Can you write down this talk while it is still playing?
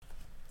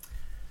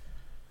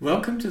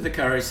Welcome to the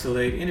Courage to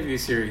Lead interview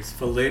series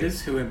for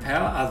leaders who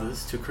empower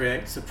others to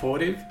create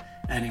supportive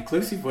and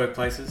inclusive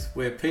workplaces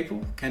where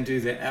people can do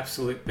their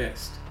absolute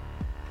best.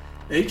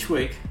 Each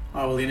week,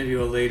 I will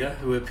interview a leader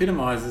who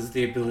epitomises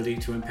the ability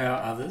to empower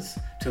others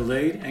to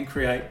lead and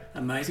create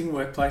amazing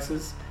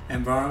workplaces,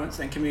 environments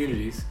and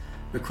communities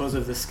because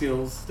of the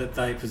skills that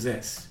they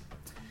possess.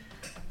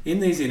 In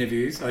these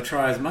interviews, I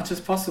try as much as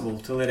possible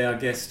to let our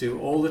guests do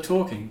all the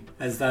talking,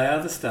 as they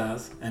are the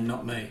stars and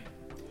not me.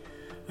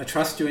 I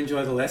trust you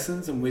enjoy the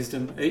lessons and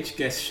wisdom each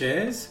guest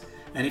shares,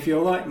 and if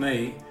you're like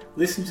me,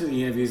 listen to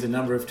the interviews a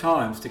number of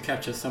times to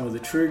capture some of the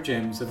true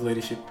gems of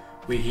leadership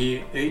we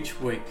hear each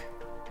week.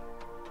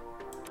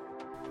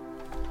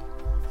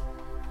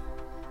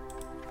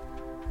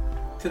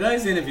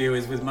 Today's interview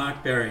is with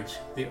Mark Berridge,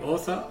 the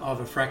author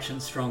of A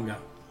Fraction Stronger.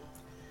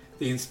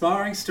 The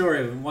inspiring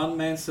story of one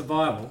man's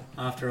survival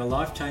after a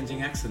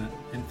life-changing accident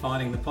and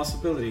finding the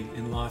possibility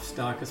in life's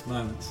darkest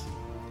moments.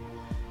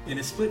 In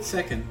a split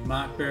second,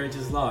 Mark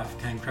Berridge's life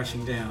came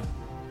crashing down.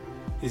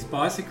 His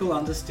bicycle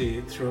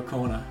understeered through a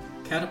corner,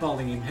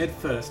 catapulting him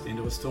headfirst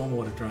into a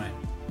stormwater drain.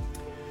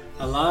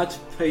 A large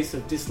piece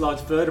of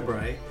dislodged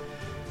vertebrae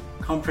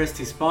compressed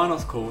his spinal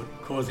cord,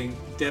 causing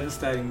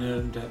devastating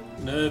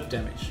nerve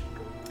damage.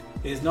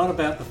 It is not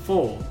about the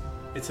fall,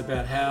 it's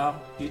about how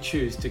you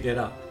choose to get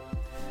up.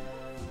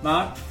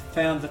 Mark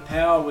found the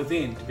power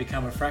within to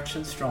become a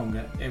fraction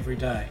stronger every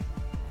day.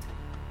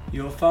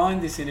 You will find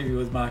this interview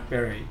with Mark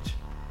Berridge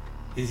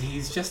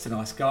he's just a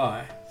nice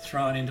guy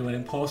thrown into an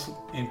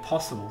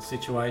impossible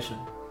situation.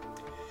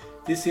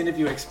 This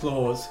interview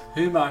explores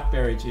who Mark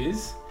Berridge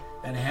is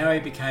and how he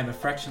became a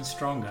fraction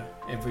stronger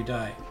every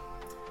day.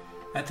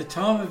 At the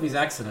time of his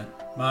accident,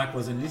 Mark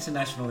was an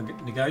international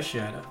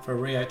negotiator for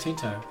Rio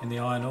Tinto in the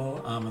iron ore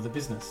arm of the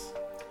business.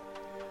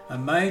 A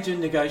major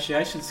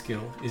negotiation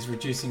skill is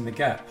reducing the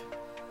gap.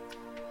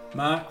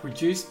 Mark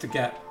reduced the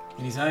gap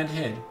in his own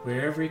head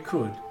wherever he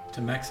could to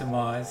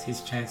maximise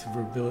his chance of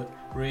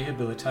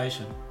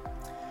rehabilitation.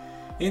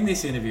 In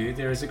this interview,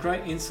 there is a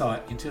great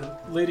insight into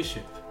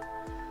leadership.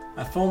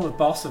 A former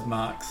boss of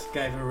Mark's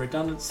gave a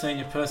redundant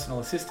senior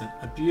personal assistant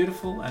a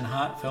beautiful and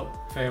heartfelt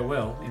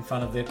farewell in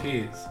front of their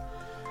peers.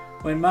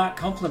 When Mark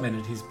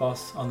complimented his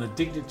boss on the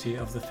dignity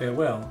of the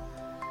farewell,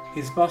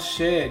 his boss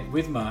shared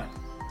with Mark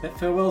that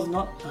farewells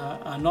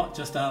are not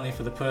just only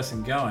for the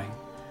person going,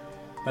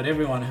 but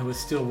everyone who is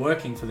still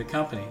working for the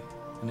company,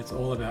 and it's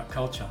all about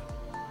culture.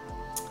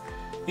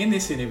 In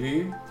this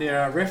interview, there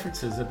are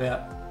references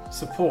about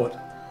support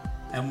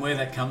and where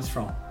that comes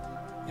from.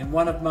 In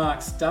one of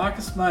Mark's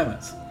darkest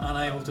moments,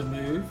 unable to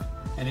move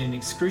and in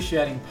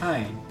excruciating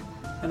pain,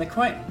 an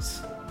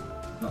acquaintance,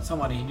 not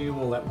someone he knew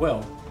all that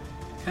well,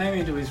 came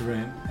into his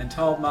room and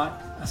told Mark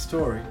a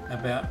story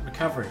about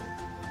recovery.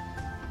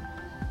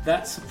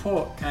 That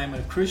support came at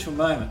a crucial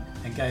moment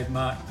and gave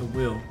Mark the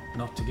will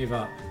not to give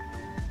up.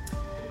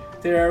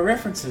 There are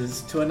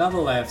references to another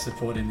layer of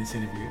support in this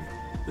interview,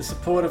 the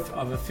support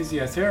of a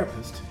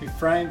physiotherapist who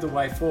framed the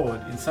way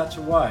forward in such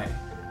a way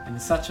and in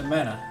such a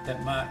manner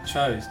that Mark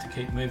chose to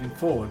keep moving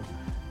forward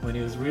when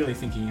he was really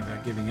thinking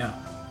about giving up.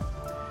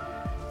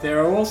 There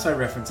are also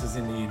references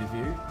in the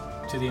interview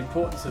to the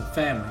importance of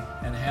family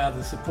and how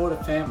the support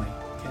of family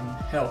can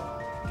help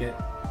get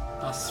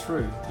us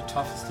through the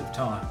toughest of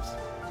times.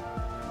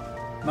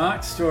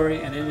 Mark's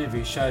story and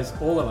interview shows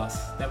all of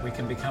us that we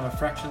can become a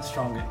fraction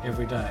stronger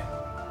every day.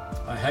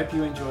 I hope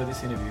you enjoy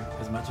this interview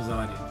as much as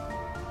I did.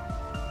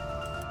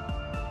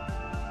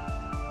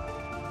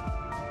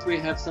 We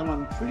have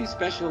someone pretty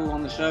special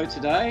on the show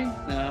today,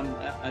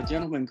 a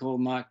gentleman called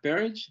Mark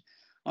Berridge.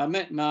 I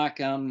met Mark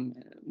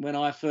when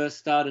I first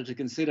started to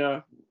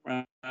consider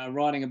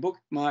writing a book.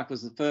 Mark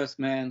was the first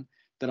man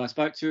that I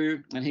spoke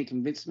to, and he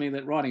convinced me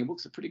that writing a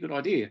book's a pretty good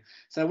idea.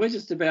 So we're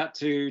just about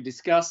to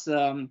discuss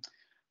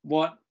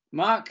what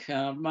Mark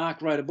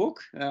wrote a book.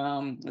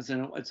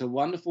 It's a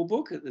wonderful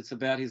book. It's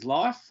about his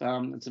life.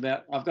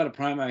 I've got a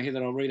promo here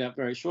that I'll read out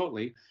very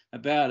shortly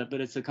about it,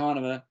 but it's a kind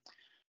of a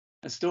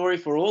story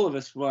for all of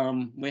us.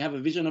 We have a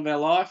vision of our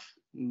life,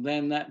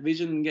 then that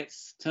vision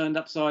gets turned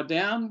upside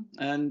down,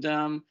 and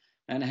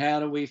how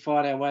do we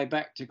fight our way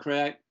back to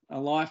create a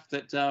life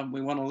that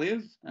we want to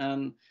live,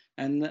 and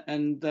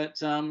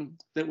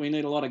that we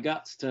need a lot of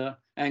guts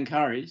and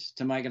courage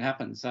to make it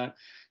happen. So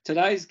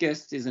today's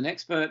guest is an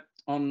expert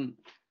on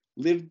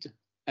lived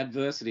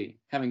adversity,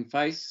 having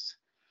faced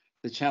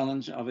the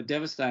challenge of a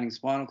devastating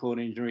spinal cord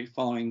injury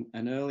following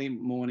an early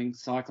morning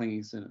cycling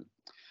incident.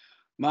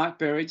 Mark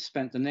Berridge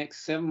spent the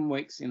next 7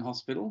 weeks in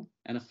hospital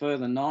and a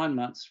further 9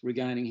 months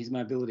regaining his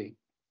mobility.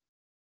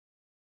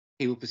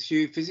 He will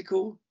pursue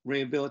physical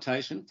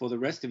rehabilitation for the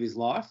rest of his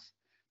life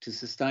to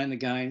sustain the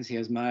gains he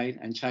has made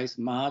and chase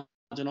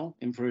marginal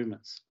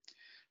improvements.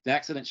 The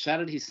accident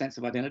shattered his sense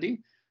of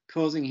identity,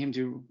 causing him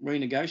to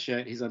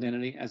renegotiate his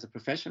identity as a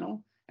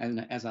professional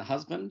and as a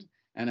husband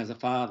and as a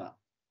father.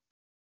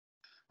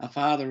 A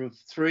father of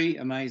 3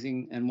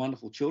 amazing and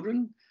wonderful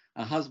children,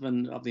 a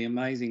husband of the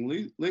amazing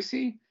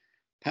Lucy,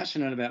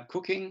 passionate about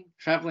cooking,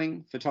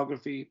 travelling,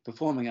 photography,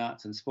 performing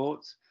arts and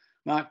sports,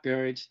 Mark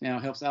Berridge now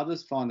helps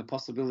others find the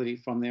possibility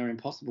from their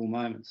impossible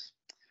moments.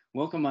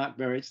 Welcome, Mark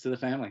Berridge, to the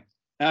family.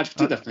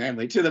 To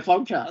the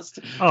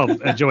podcast.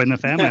 Oh, join the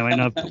family. I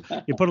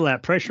mean, you put all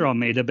that pressure on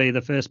me to be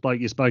the first bloke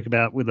you spoke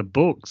about with a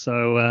book.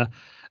 So,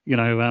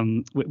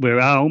 we're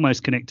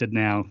almost connected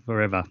now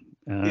forever.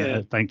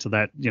 Thanks to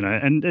that,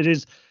 and it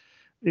is.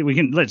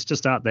 Let's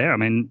just start there. I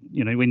mean,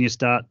 when you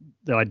start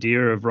the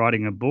idea of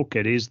writing a book,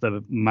 it is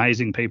the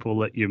amazing people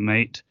that you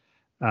meet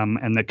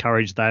and the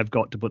courage they've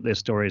got to put their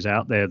stories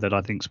out there that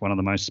I think is one of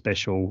the most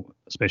special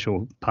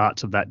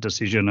parts of that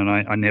decision. And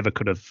I never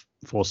could have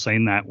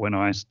foreseen that when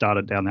I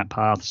started down that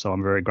path. So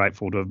I'm very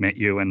grateful to have met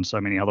you and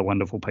so many other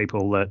wonderful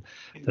people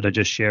that are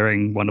just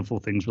sharing wonderful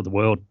things with the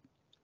world.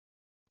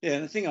 Yeah,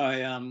 the thing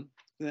I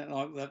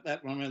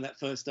remember that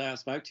first day I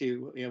spoke to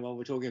you, while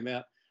we're talking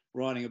about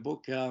writing a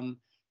book,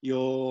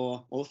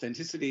 your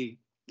authenticity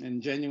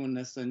and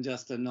genuineness and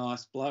just a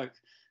nice bloke,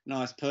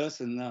 nice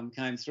person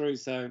came through.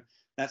 So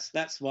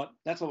that's what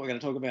we're going to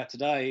talk about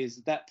today, is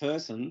that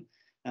person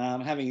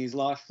having his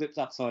life flipped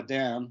upside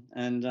down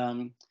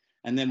and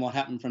then what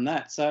happened from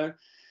that. So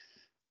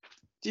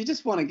do you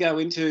just want to go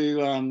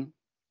into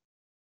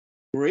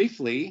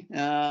briefly,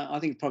 I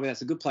think probably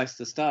that's a good place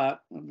to start.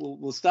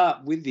 We'll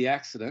start with the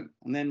accident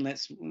and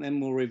then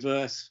we'll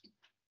reverse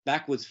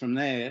backwards from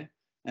there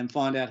and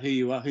find out who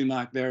you are, who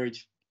Mark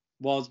Berridge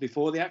was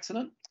before the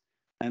accident,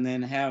 and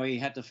then how he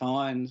had to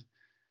find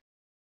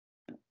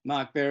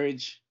Mark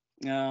Berridge,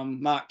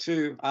 Mark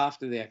II,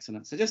 after the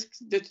accident. So do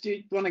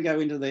you want to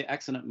go into the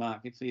accident,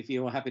 Mark, if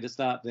you're happy to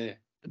start there?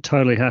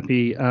 Totally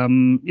happy.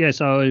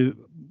 So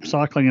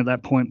cycling at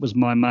that point was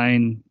my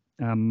main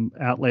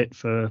outlet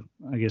for,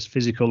 I guess,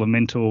 physical and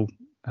mental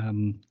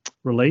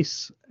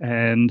release.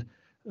 And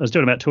I was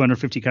doing about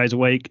 250 Ks a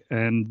week,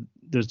 and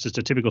there's just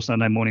a typical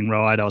Sunday morning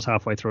ride. I was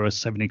halfway through a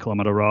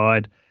 70-kilometre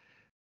ride,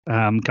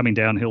 coming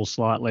downhill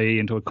slightly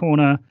into a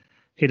corner,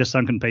 hit a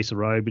sunken piece of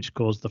road, which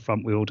caused the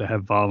front wheel to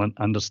have violent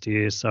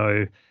understeer.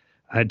 So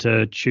I had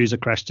to choose a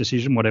crash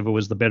decision, whatever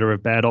was the better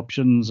of bad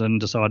options, and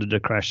decided to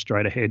crash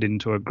straight ahead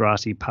into a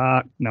grassy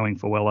park, knowing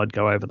full well I'd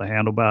go over the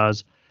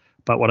handlebars.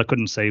 But what I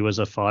couldn't see was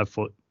a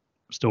 5-foot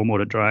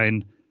stormwater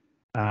drain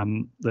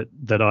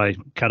that I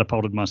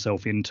catapulted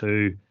myself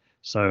into.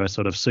 So I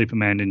sort of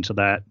Supermaned into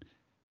that,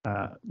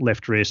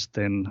 left wrist,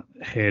 then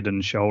head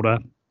and shoulder.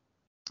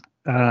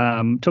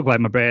 Took away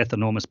my breath,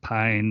 enormous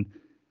pain.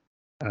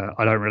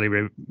 I don't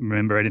really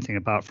remember anything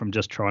apart from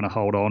just trying to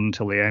hold on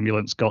until the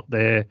ambulance got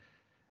there.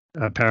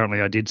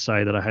 Apparently I did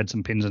say that I had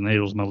some pins and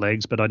needles in my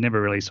legs, but I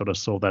never really sort of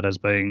saw that as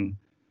being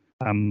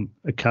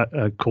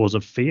a cause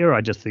of fear.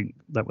 I just think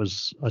that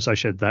was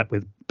associated that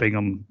with being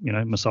on,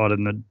 my side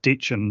in the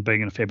ditch and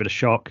being in a fair bit of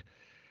shock.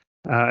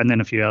 And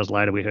then a few hours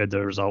later, we heard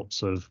the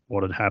results of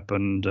what had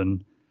happened,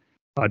 and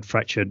I'd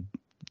fractured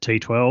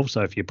T12.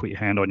 So if you put your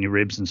hand on your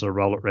ribs and sort of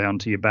roll it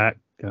round to your back,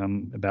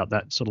 about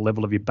that sort of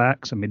level of your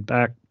back, so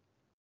mid-back,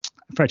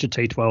 fractured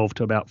T12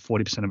 to about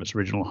 40% of its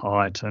original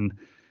height, and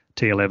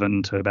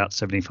T11 to about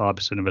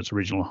 75% of its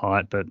original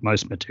height, but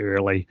most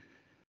materially,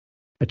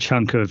 a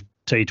chunk of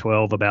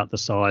T12 about the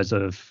size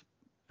of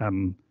a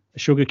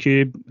sugar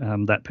cube.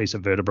 That piece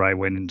of vertebrae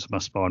went into my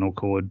spinal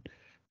cord,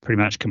 pretty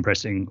much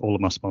compressing all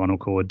of my spinal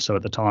cord. So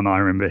at the time, I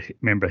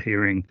remember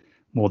hearing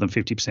more than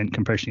 50%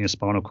 compression in your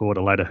spinal cord.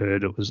 I later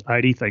heard it was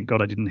 80. Thank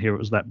God I didn't hear it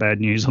was that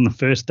bad news on the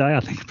first day. I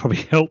think it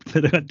probably helped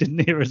that I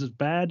didn't hear it as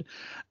bad.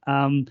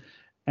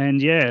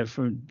 And yeah,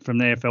 from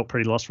there, I felt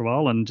pretty lost for a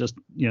while, and just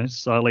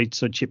slowly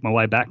sort of chipped my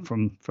way back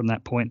from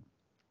that point.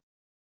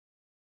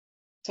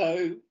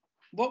 So,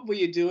 what were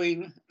you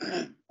doing?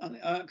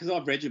 Because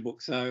I've read your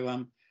book,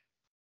 so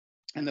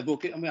and the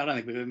book. I don't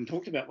think we've even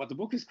talked about what the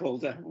book is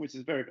called, which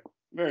is very,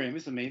 very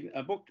remiss of me.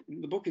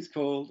 The book is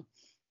called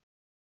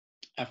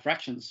A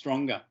Fraction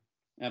Stronger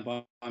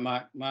by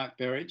Mark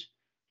Berridge,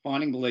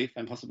 Finding Belief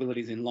and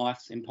Possibilities in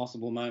Life's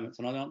Impossible Moments.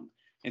 And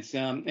it's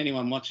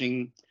anyone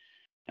watching.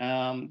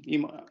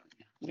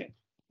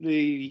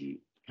 The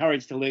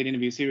Courage to Lead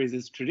interview series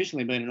has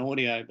traditionally been an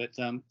audio, but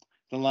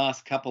the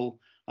last couple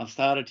I've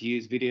started to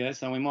use video,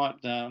 so we might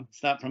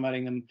start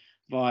promoting them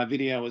via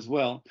video as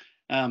well.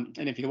 And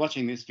if you're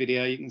watching this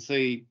video, you can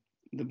see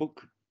the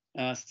book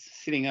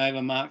sitting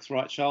over Mark's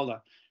right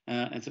shoulder.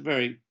 It's a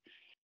very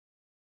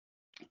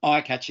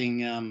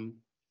eye-catching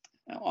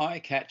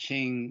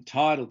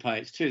title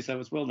page too, so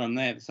it's well done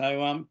there.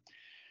 So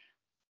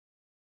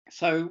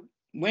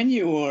when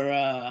you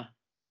were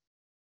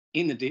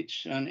in the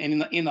ditch and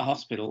in the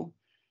hospital,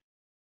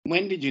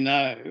 when did you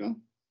know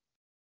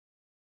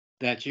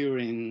that you were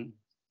in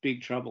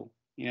big trouble?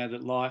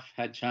 That life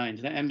had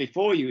changed. And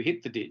before you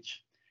hit the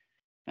ditch,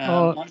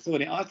 I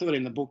thought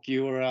in the book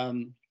you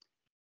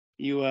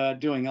were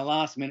doing a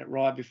last-minute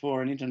ride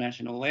before an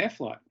international air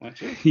flight, weren't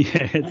you?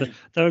 Yeah,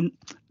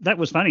 that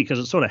was funny because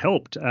it sort of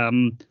helped. I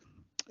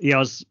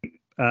was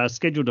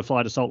scheduled to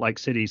fly to Salt Lake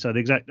City, so I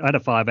had a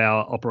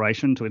 5-hour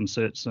operation to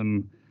insert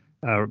some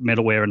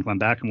metalware into my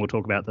back, and we'll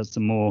talk about that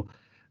some more.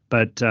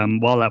 But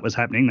while that was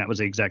happening, that was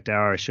the exact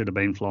hour I should have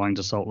been flying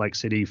to Salt Lake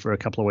City for a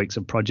couple of weeks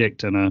of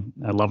project and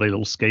a lovely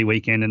little ski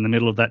weekend in the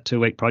middle of that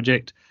 2-week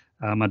project.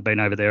 I'd been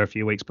over there a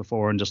few weeks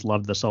before and just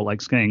loved the Salt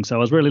Lake skiing. So I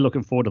was really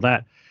looking forward to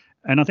that.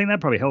 And I think that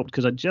probably helped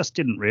because I just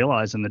didn't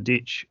realise in the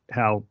ditch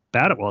how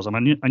bad it was. I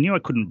mean, I knew I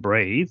couldn't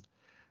breathe.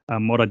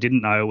 What I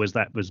didn't know was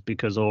that was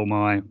because all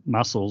my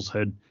muscles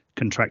had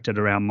contracted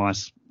around my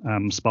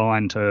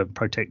spine to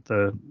protect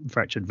the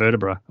fractured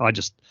vertebra. I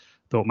just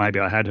thought maybe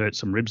I had hurt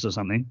some ribs or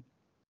something,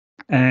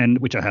 and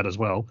which I had as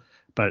well.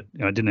 But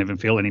I didn't even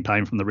feel any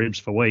pain from the ribs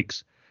for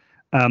weeks.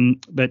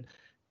 But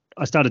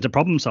I started to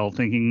problem solve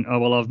thinking, oh,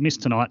 well, I've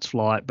missed tonight's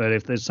flight, but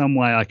if there's some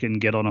way I can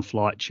get on a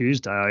flight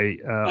Tuesday,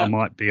 I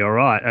might be all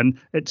right. And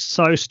it's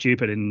so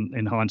stupid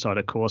in hindsight,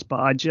 of course, but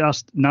I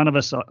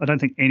don't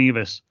think any of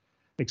us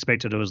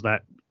expected it was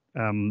that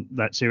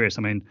serious.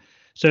 I mean,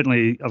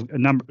 certainly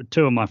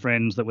two of my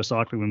friends that were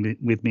cycling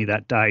with me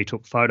that day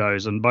took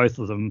photos, and both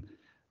of them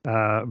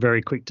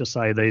very quick to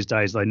say these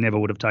days they never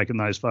would have taken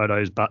those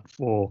photos but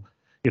for,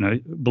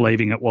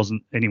 believing it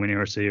wasn't anywhere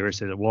near as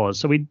serious as it was.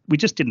 So we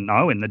just didn't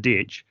know in the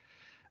ditch,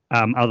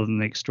 other than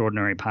the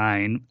extraordinary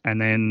pain. And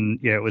then,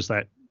 it was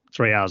that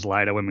 3 hours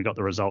later when we got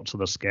the results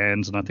of the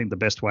scans. And I think the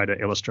best way to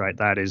illustrate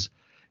that is,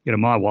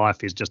 my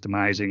wife is just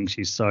amazing.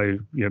 She's so,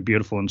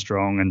 beautiful and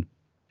strong. And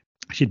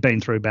she'd been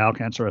through bowel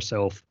cancer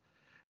herself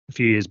a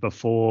few years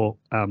before,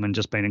 and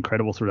just been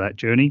incredible through that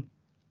journey.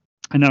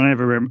 And I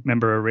never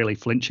remember her really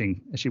flinching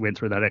as she went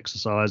through that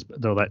exercise,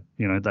 or that,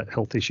 that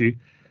health issue.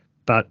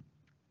 But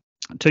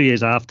 2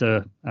 years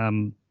after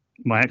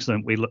my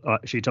accident,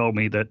 she told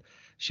me that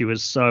she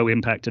was so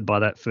impacted by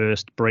that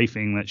first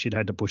briefing that she'd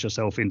had to push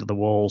herself into the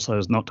wall so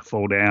as not to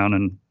fall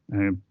down,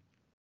 and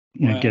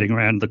getting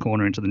around the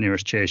corner into the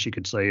nearest chair she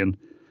could see. And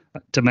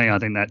to me, I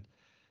think that,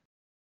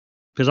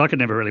 because I could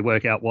never really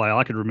work out why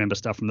I could remember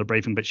stuff from the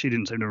briefing, but she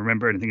didn't seem to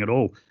remember anything at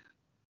all.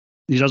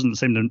 She doesn't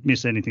seem to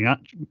miss anything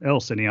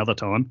else any other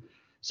time.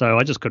 So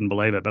I just couldn't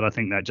believe it. But I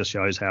think that just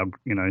shows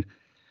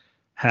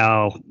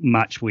how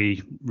much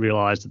we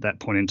realised at that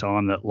point in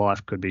time that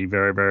life could be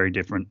very, very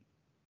different.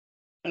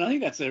 And I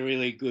think that's a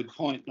really good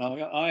point.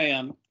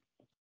 I'm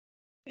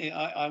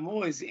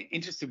always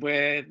interested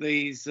where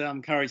these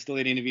Courage to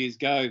Lead interviews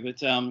go,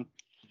 but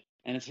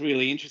and it's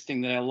really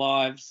interesting that our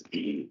lives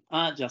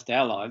aren't just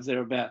our lives;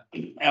 they're about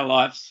our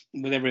lives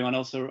with everyone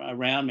else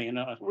around me. And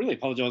I really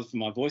apologise for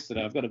my voice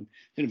today. I've got a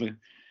bit of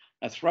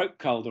a throat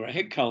cold or a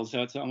head cold,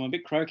 so I'm a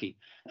bit croaky.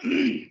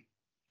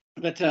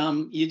 But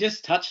you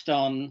just touched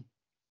on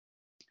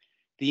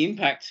the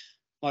impact,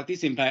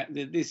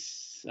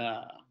 this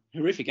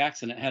horrific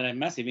accident had a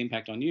massive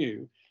impact on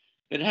you,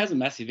 but it has a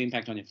massive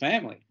impact on your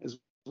family as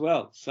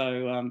well.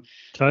 So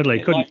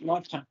totally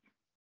lifetime.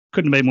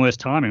 Couldn't be worse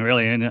timing,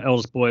 really. And the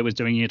eldest boy was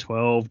doing year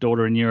 12,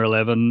 daughter in year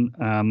 11.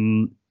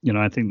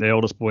 I think the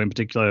eldest boy in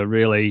particular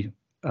really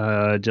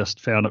just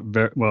found it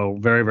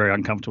very, very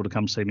uncomfortable to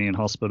come see me in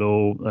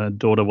hospital.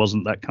 Daughter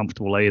wasn't that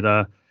comfortable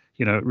either.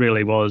 It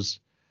really was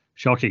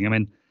shocking. I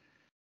mean,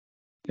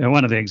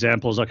 one of the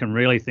examples I can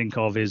really think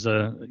of is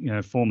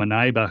a former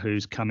neighbour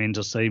who's come in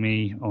to see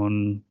me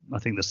on, I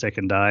think, the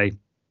second day,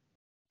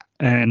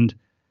 and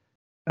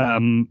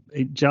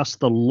just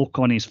the look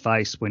on his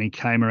face when he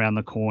came around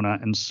the corner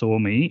and saw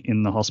me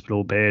in the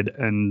hospital bed,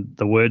 and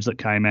the words that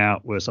came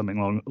out were something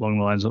along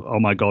the lines of, "Oh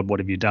my God, what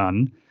have you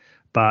done?"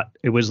 But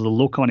it was the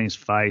look on his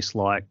face,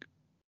 like,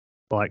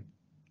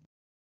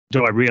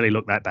 do I really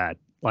look that bad?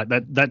 Like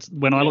that's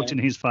when I looked in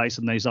his face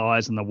and these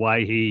eyes and the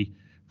way he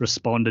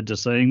responded to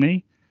seeing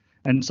me.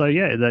 And so,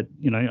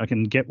 I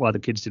can get why the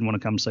kids didn't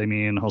want to come see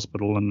me in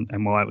hospital,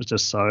 and why it was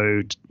just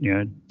so,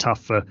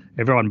 tough for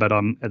everyone. But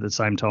at the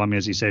same time,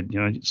 as you said,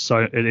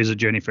 so it is a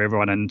journey for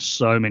everyone, and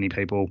so many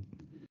people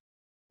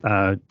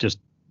just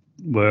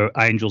were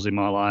angels in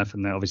my life,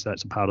 and obviously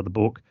that's a part of the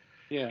book.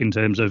 Yeah. In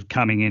terms of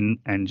coming in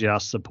and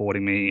just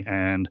supporting me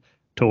and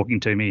talking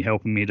to me,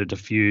 helping me to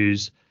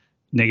diffuse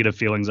negative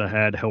feelings I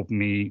had, helping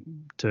me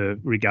to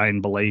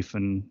regain belief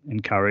and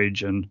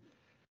courage, and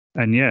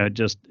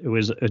it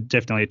was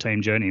definitely a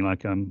team journey.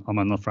 Like I'm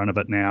on the front of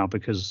it now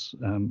because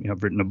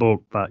I've written a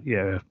book, but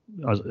the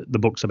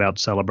book's about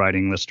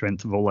celebrating the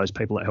strength of all those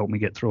people that helped me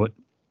get through it.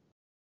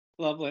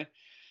 Lovely.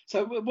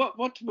 So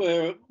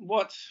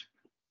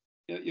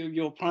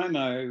your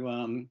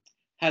promo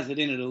has it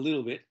in it a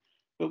little bit,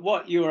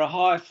 but you were a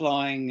high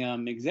flying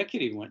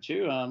executive, weren't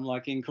you?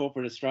 Like in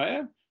corporate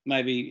Australia,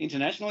 maybe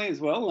internationally as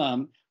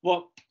well.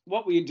 What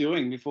were you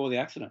doing before the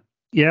accident?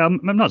 Yeah, I'm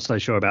not so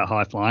sure about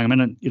high flying. I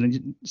mean,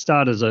 you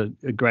start as a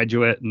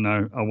graduate, and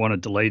I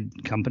wanted to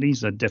lead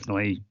companies. I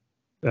definitely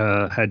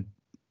had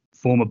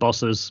former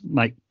bosses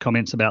make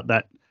comments about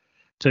that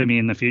to me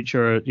in the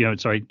future.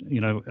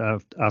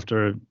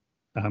 After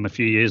a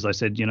few years, they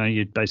said,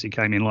 you basically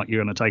came in like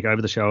you're going to take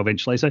over the show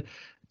eventually. So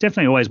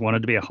definitely always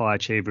wanted to be a high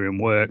achiever in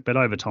work, but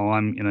over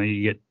time,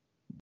 you get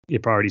your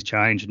priorities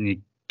change, and your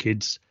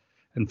kids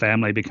and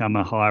family become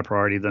a higher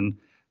priority than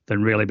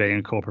really being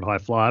a corporate high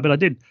flyer. But I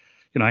did.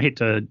 I hit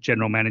the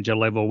general manager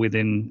level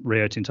within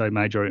Rio Tinto,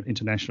 major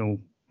international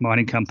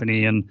mining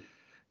company, and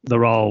the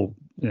role,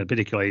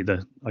 particularly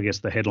the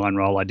headline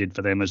role I did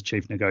for them as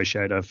chief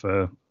negotiator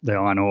for their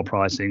iron ore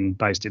pricing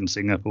based in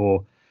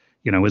Singapore,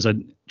 was a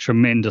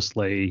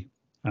tremendously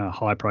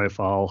high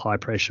profile, high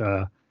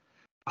pressure,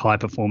 high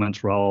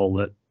performance role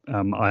that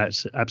I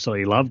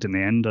absolutely loved in the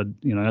end.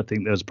 I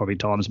think there's probably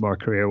times in my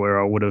career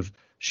where I would have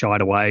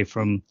shied away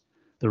from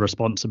the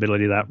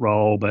responsibility of that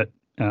role, but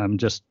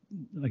just,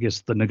 I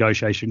guess, the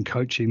negotiation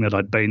coaching that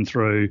I'd been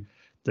through,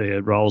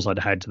 the roles I'd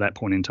had to that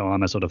point in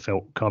time, I sort of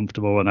felt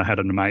comfortable, and I had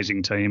an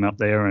amazing team up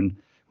there, and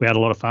we had a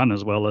lot of fun,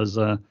 as well as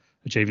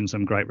achieving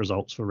some great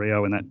results for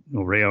Rio in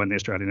the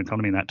Australian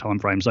economy in that time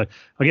frame. So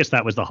I guess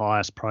that was the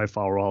highest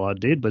profile role I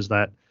did, was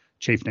that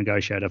chief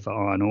negotiator for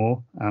iron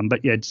ore.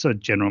 But yeah, sort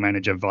of general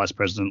manager, vice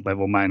president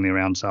level, mainly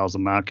around sales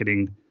and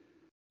marketing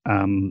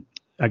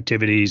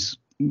activities,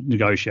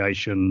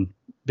 negotiation,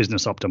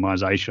 business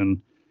optimization.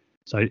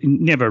 So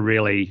never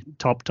really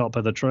top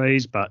of the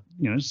trees, but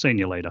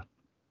senior leader.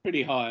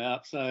 Pretty high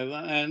up. So,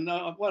 and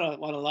what I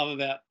love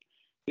about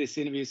this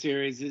interview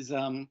series is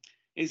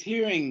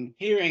hearing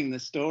the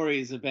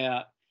stories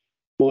about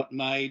what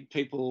made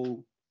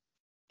people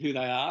who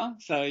they are.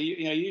 So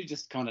you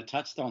just kind of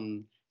touched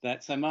on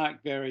that. So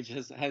Mark Berridge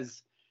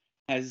has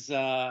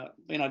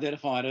been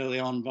identified early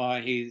on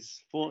by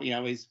his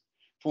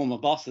former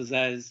bosses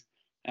as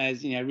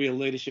real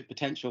leadership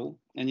potential,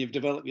 and you've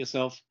developed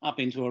yourself up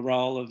into a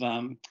role of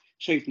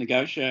chief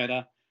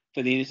negotiator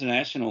for the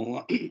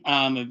international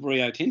arm of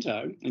Rio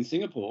Tinto in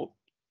Singapore.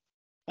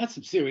 That's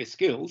some serious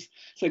skills.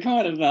 So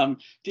kind of,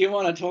 do you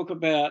want to talk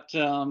about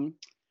a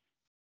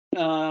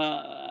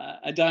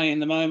day in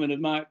the moment of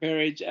Mark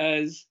Berridge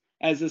as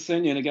a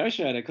senior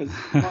negotiator? Because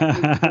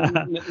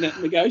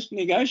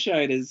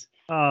negotiators,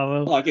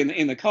 like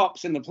in the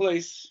cops, in the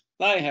police,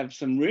 they have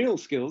some real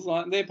skills.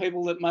 Like, they're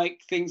people that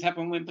make things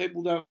happen when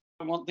people don't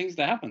want things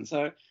to happen.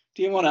 So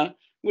do you want to,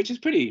 which is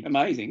pretty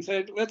amazing.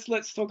 So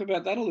let's talk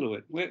about that a little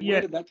bit. Where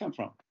did that come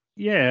from?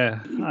 Yeah,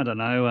 I don't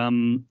know.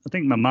 I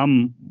think my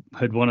mum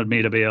had wanted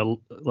me to be a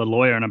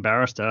lawyer and a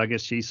barrister. I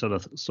guess she sort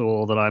of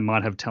saw that I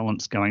might have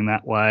talents going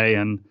that way.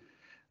 And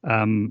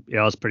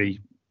I was pretty,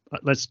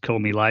 let's call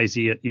me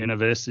lazy at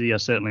university. I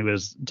certainly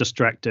was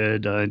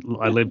distracted. I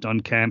lived on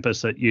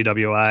campus at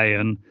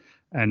UWA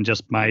and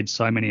just made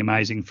so many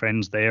amazing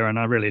friends there. And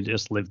I really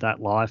just lived that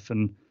life.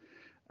 And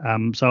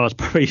so I was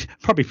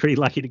probably pretty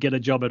lucky to get a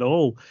job at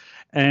all.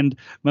 And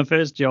my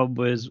first job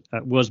was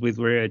with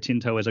Rio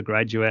Tinto as a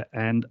graduate,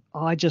 and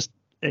it's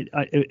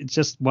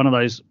just one of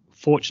those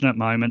fortunate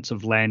moments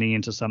of landing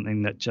into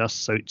something that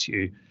just suits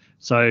you.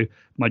 So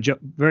my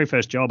very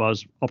first job, I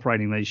was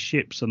operating these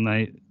ships, and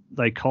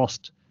they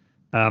cost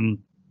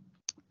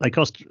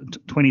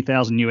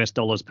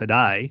 $20,000 per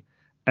day,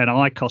 and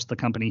I cost the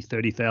company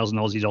 30,000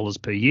 Aussie dollars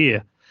per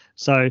year.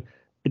 So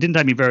it didn't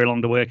take me very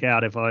long to work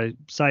out, if I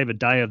save a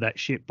day of that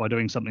ship by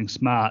doing something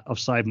smart,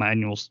 I've saved my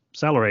annual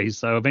salary.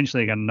 So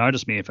eventually they're going to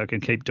notice me if I can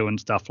keep doing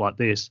stuff like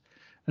this.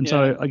 And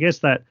so I guess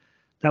that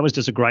was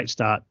just a great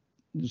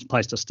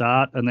place to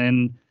start. And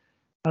then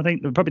I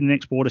think probably the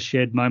next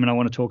watershed moment I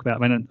want to talk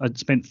about, I mean, I'd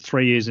spent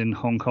 3 years in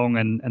Hong Kong,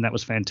 and that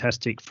was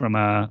fantastic from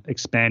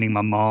expanding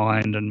my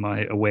mind and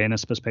my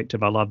awareness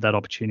perspective. I loved that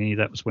opportunity.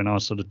 That was when I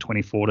was sort of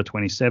 24 to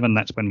 27.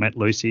 That's when I met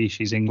Lucy.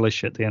 She's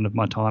English at the end of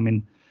my time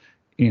in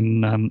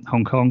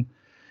Hong Kong.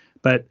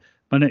 But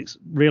my next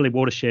really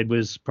watershed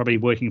was probably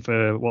working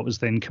for what was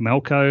then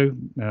Comelco,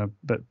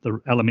 but the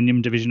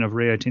aluminium division of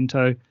Rio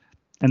Tinto.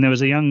 And there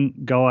was a young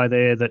guy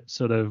there that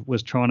sort of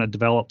was trying to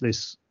develop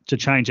this to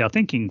change our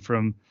thinking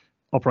from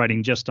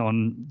operating just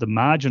on the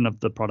margin of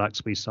the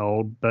products we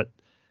sold, but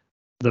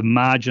the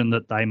margin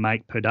that they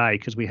make per day,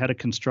 because we had a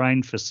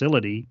constrained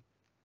facility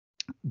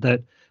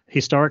that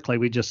historically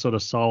we just sort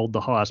of sold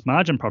the highest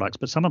margin products,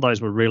 but some of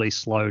those were really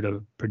slow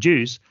to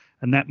produce.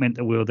 And that meant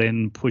that we were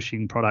then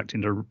pushing product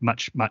into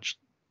much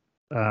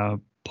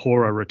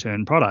poorer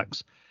return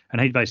products.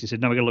 And he basically said,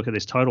 no, we've got to look at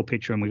this total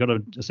picture, and we've got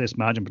to assess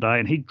margin per day.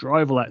 And he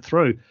drove all that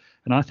through.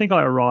 And I think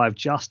I arrived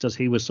just as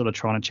he was sort of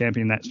trying to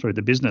champion that through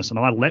the business. And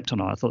I leapt on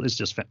it. I thought, this is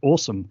just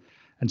awesome.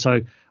 And so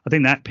I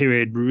think that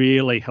period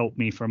really helped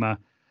me from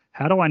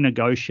how do I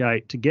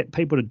negotiate to get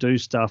people to do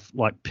stuff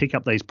like pick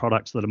up these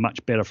products that are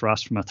much better for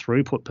us from a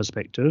throughput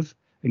perspective,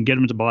 and get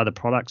them to buy the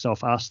products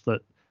off us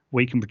that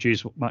we can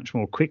produce much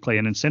more quickly,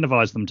 and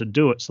incentivize them to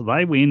do it. So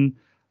they win,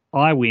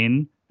 I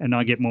win, and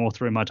I get more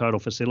through my total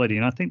facility.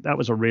 And I think that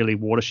was a really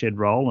watershed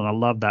role. And I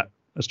love that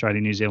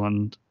Australia-New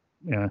Zealand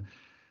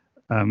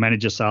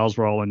manager sales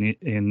role in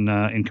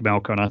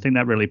Comelco. And I think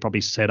that really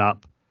probably set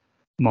up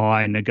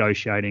my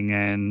negotiating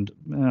and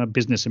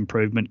business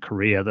improvement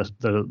career.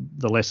 The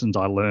lessons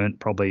I learned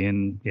probably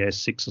in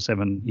 6 or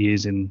 7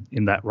 years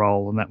in that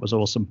role, and that was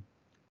awesome.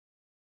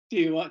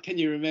 Can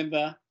you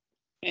remember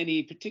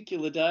any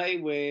particular day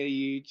where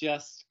you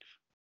just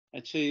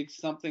achieved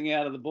something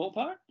out of the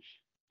ballpark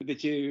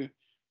that you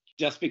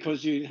just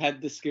because you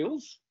had the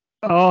skills?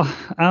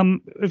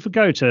 If we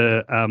go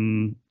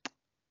to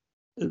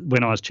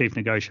when I was chief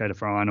negotiator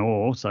for iron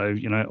ore, so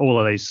all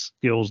of these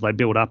skills, they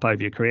build up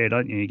over your career,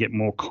 don't you? You get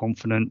more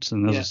confidence,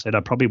 and as I said, I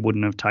probably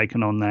wouldn't have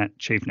taken on that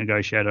chief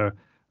negotiator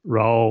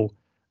role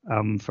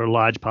for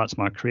large parts of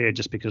my career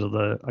just because of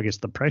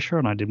the pressure,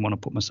 and I didn't want to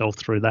put myself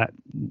through that,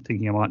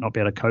 thinking I might not be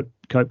able to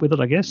cope with it,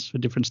 I guess, for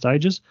different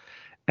stages.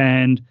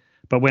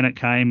 But when it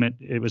came,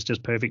 it was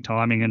just perfect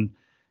timing. And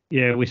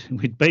yeah,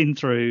 we'd been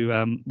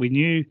through, we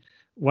knew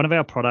one of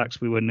our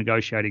products we were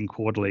negotiating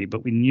quarterly,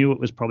 but we knew it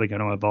was probably going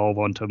to evolve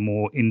onto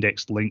more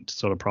index linked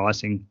sort of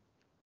pricing.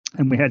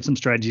 And we had some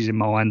strategies in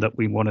mind that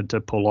we wanted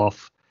to pull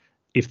off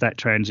if that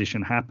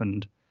transition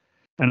happened.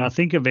 And I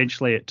think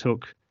eventually it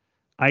took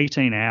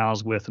 18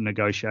 hours worth of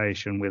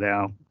negotiation with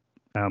our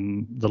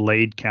the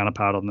lead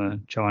counterpart on the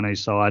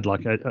Chinese side.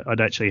 Like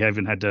I'd actually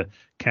even had to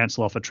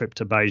cancel off a trip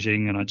to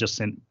Beijing, and I just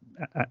sent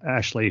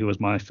Ashley, who was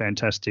my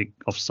fantastic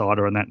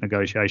offsider in that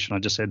negotiation. I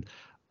just said,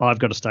 I've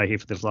got to stay here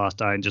for this last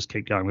day and just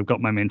keep going. We've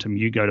got momentum.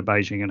 You go to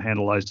Beijing and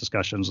handle those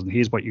discussions. And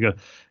here's what you got.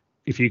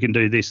 If you can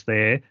do this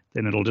there,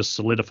 then it'll just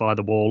solidify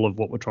the wall of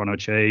what we're trying to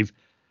achieve.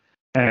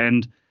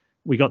 And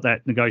we got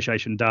that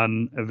negotiation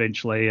done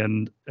eventually.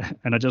 And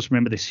I just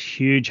remember this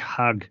huge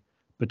hug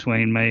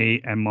between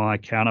me and my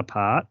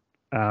counterpart.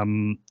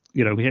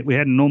 We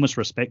had enormous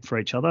respect for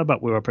each other,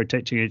 but we were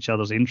protecting each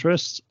other's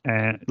interests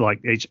and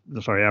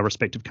our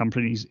respective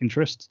companies'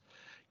 interests,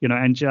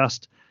 and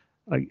just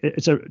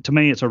to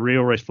me, it's a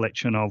real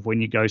reflection of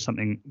when you go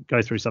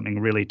through something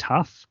really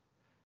tough,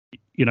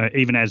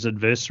 even as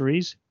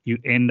adversaries, you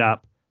end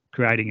up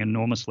creating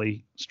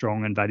enormously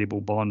strong and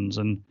valuable bonds.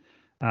 And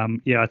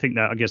I think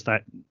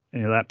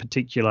that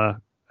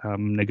particular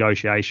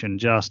negotiation,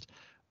 just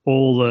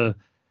all the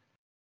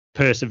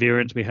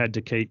perseverance we had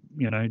to keep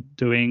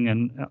doing,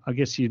 and I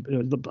guess you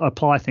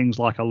apply things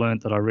like I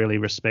learned that I really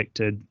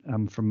respected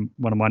from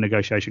one of my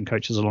negotiation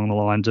coaches along the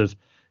lines of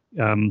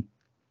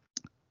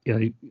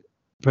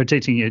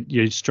protecting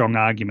your strong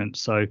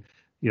arguments. So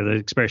the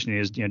expression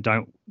is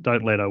don't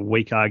let a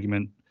weak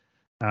argument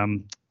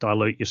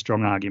dilute your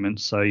strong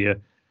arguments. So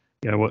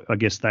I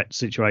guess that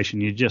situation,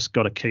 you just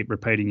got to keep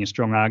repeating your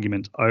strong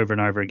arguments over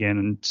and over again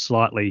and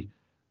slightly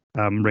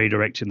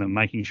redirecting them,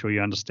 making sure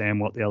you understand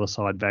what the other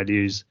side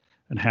values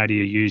and how do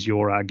you use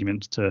your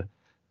arguments to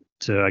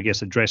I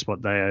guess address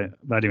what they're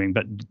valuing,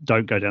 but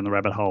don't go down the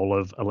rabbit hole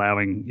of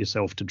allowing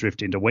yourself to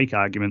drift into weak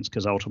arguments,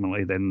 because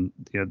ultimately then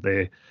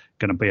they're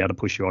going to be able to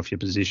push you off your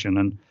position.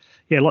 And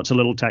lots of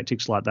little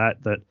tactics like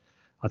that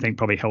I think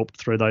probably helped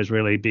through those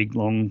really big,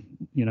 long,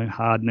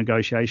 hard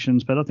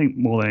negotiations. But I think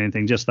more than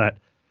anything, just that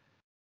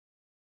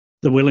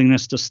the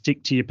willingness to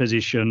stick to your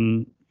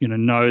position,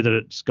 know that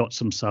it's got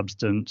some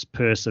substance,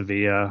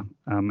 persevere,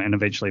 and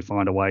eventually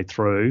find a way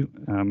through.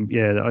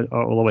 I'll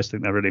always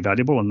think they're really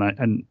valuable,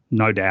 and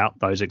no doubt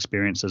those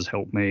experiences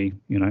helped me,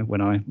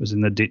 when I was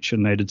in the ditch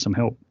and needed some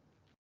help.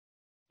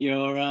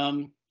 Your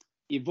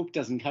book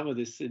doesn't cover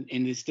this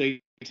in this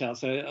detail,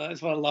 so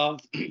that's what I love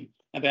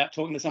about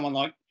talking to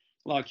someone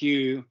like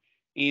you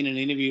in an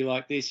interview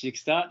like this. You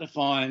start to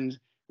find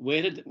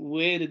where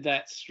did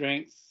that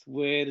strength,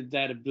 where did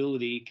that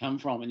ability come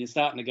from, and you're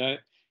starting to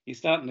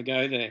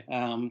go there.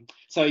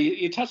 So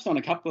you touched on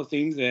a couple of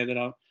things there that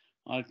I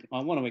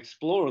want to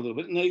explore a little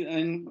bit,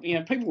 and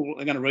people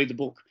are going to read the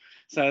book.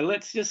 So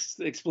let's just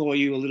explore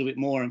you a little bit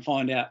more and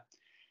find out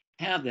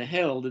how the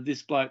hell did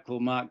this bloke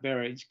called Mark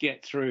Berridge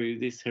get through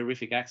this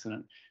horrific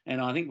accident.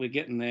 And I think we're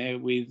getting there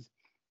with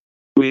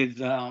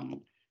the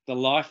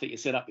life that you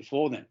set up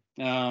before then.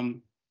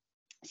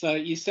 So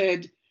you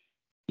said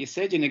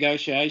your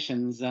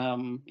negotiations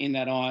in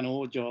that iron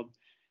ore job.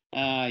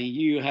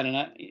 You had an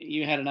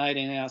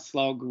 18-hour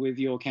slog with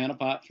your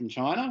counterpart from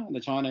China, the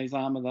Chinese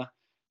arm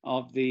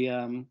of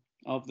the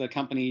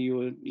company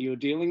you were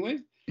dealing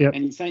with. Yep.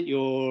 And you sent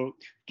your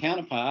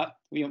counterpart,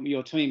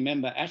 your team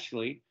member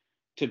Ashley,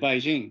 to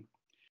Beijing.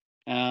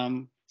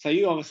 So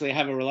you obviously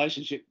have a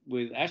relationship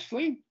with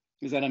Ashley.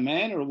 Is that a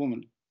man or a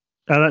woman?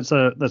 That's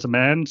a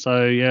man.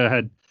 So I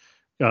had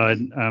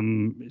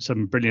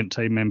some brilliant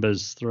team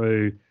members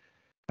through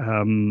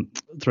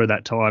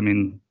that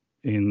time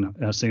in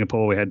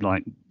Singapore. We had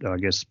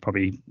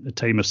probably a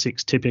team of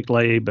 6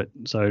 typically, but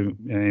so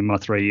in my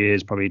 3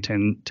 years, probably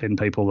 10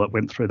 people that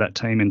went through that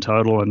team in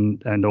total,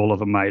 and all of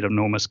them made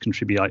enormous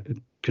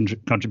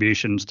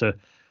contributions to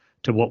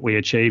what we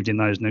achieved in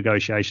those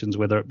negotiations,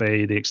 whether it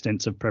be the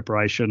extensive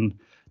preparation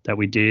that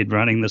we did,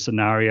 running the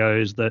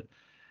scenarios that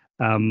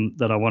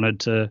I wanted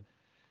to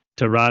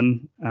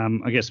run.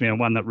 I guess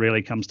one that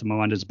really comes to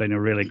mind has been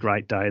a really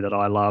great day that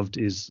I loved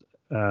is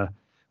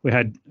we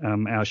had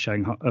our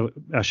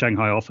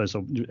Shanghai office,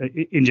 or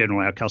in general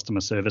our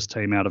customer service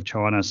team out of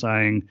China,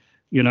 saying,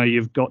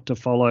 you've got to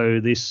follow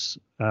this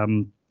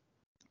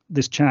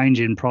change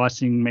in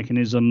pricing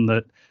mechanism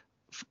that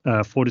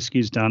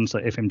Fortescue's done. So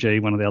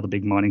FMG, one of the other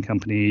big mining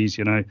companies,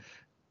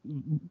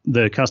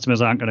 the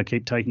customers aren't going to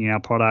keep taking our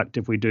product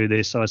if we do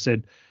this. So I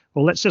said,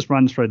 well, let's just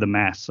run through the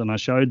maths. And I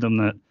showed them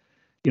that,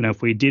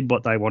 if we did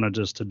what they wanted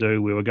us to do,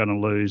 we were going to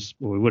lose,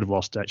 well, we would have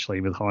lost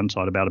actually with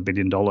hindsight about $1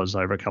 billion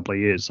over a couple of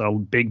years. So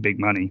big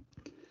money.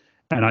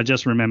 And I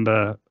just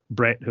remember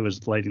Brett, who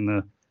was leading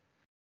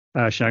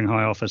the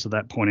Shanghai office at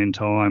that point in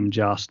time,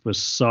 just was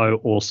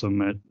so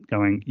awesome at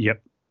going,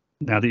 yep,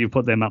 now that you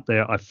put them up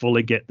there, I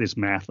fully get this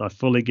math. I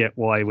fully get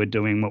why we're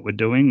doing what we're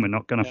doing. We're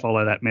not going to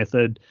follow that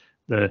method.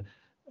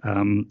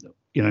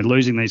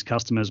 Losing these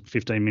customers,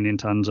 15 million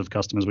tons of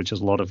customers, which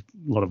is a lot of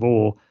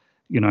ore,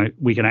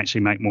 we can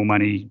actually make more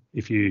money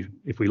if we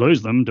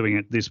lose them doing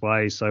it this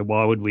way. So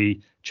why would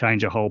we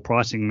change a whole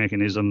pricing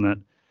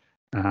mechanism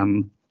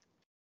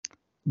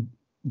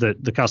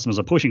that the customers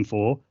are pushing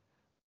for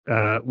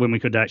when we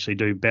could actually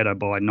do better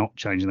by not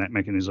changing that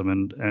mechanism?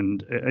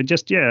 And I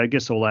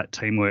guess all that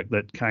teamwork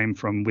that came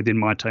from within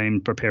my team,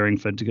 preparing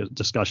for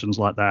discussions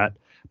like that,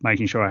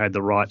 making sure I had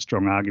the right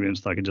strong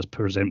arguments that I could just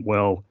present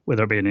well,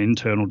 whether it be an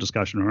internal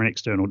discussion or an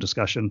external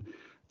discussion,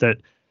 that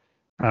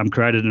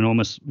created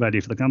enormous value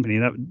for the company.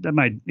 That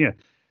made,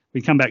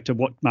 we come back to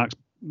what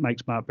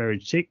makes Mark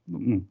Berridge tick.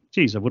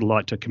 Geez, I would have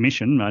liked a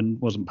commission. I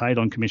wasn't paid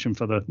on commission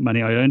for the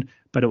money I earned,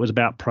 but it was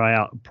about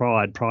pride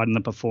in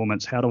the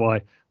performance.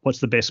 What's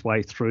the best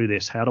way through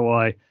this? How do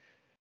I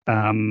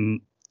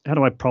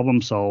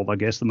problem solve? I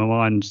guess the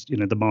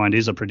mind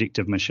is a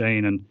predictive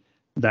machine, and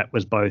that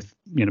was both,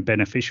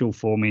 beneficial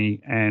for me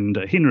and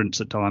a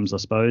hindrance at times, I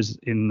suppose,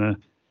 in the,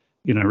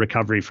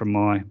 recovery from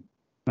my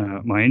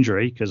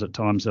injury, because at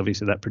times,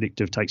 obviously, that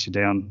predictive takes you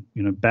down,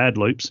 bad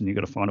loops, and you've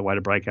got to find a way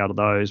to break out of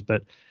those.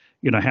 But,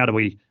 how do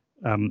we,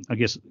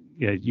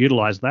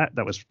 utilize that?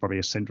 That was probably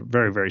a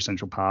very, very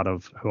central part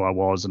of who I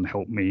was and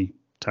helped me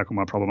tackle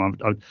my problem.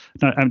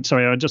 I'm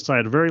sorry, I'd just say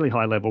at a very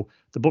high level,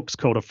 the book's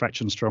called A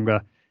Fraction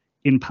Stronger,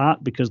 in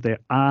part because there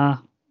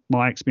are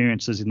my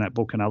experiences in that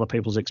book and other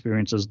people's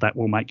experiences that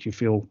will make you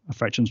feel a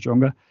fraction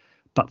stronger.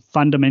 But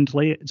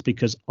fundamentally, it's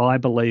because I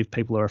believe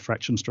people are a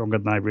fraction stronger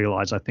than they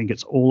realize. I think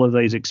it's all of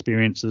these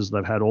experiences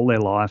they've had all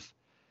their life,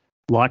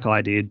 like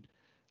I did,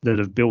 that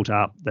have built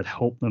up, that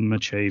help them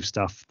achieve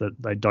stuff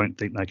that they don't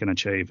think they can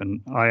achieve.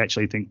 And I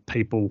actually think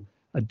people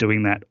are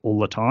doing that all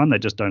the time. They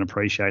just don't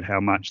appreciate how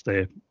much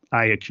they're,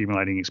 A,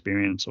 accumulating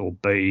experience, or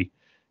B,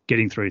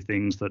 getting through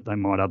things that they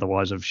might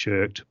otherwise have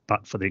shirked,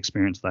 but for the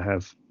experience they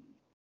have.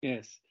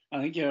 Yes,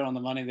 I think you're on the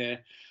money there.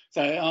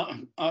 So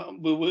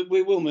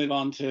we will move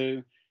on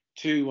to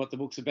what the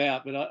book's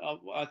about, but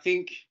I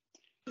think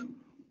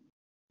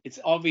it's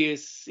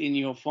obvious in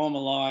your former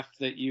life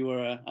that you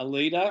were a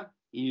leader.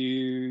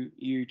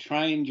 You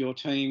trained your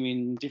team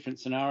in different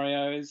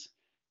scenarios.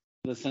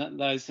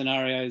 Those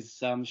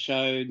scenarios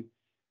showed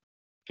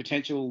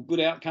potential good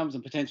outcomes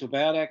and potential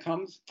bad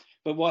outcomes.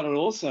 But what it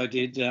also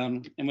did,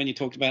 and when you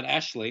talked about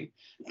Ashley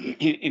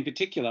in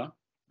particular,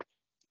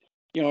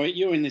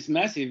 you're in this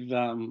massive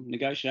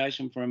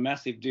negotiation for a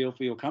massive deal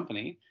for your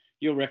company.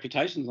 Your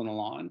reputation's on the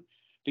line,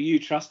 but you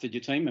trusted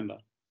your team member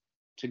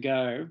to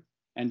go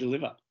and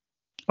deliver.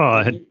 Oh,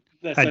 I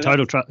had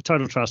total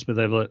trust with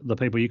the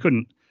people. You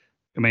couldn't.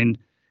 I mean,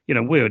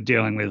 we were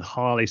dealing with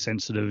highly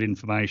sensitive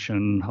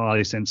information,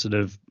 highly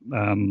sensitive,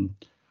 and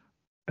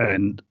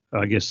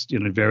I guess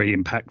very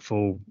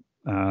impactful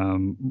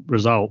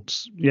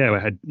results. I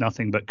had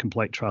nothing but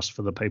complete trust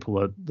for the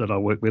people that I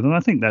work with, and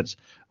I think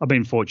I've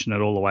been fortunate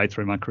all the way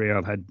through my career.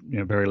 I've had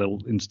very little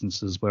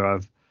instances where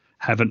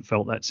haven't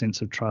felt that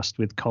sense of trust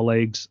with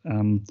colleagues.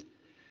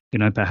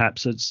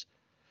 Perhaps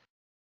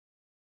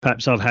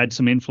I've had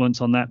some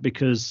influence on that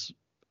because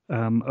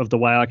of the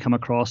way I come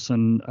across,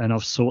 and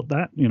I've sought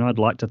that. I'd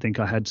like to think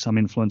I had some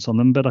influence on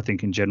them, but I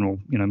think in general,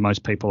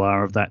 most people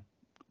are of that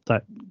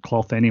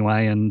cloth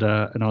anyway. And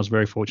I was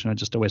very fortunate. I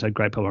just always had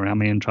great people around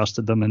me and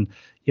trusted them. And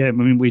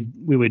we would,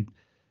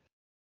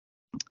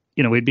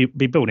 we'd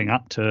be building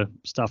up to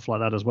stuff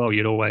like that as well.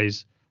 You'd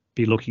always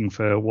be looking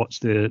for what's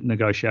the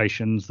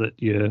negotiations that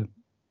your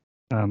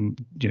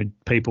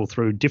people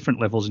through different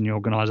levels in your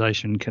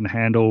organisation can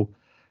handle.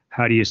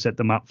 How do you set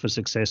them up for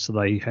success so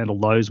they handle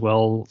those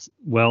well,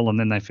 and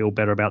then they feel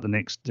better about the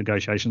next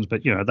negotiations?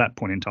 But at that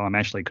point in time,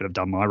 Ashley could have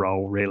done my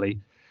role really.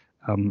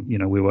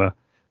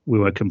 We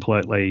were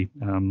completely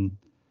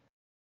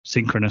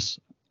synchronous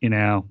in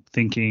our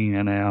thinking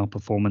and our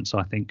performance,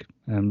 I think,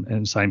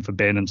 and same for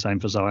Ben and same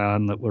for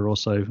Zion, that were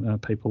also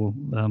people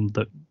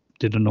that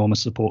did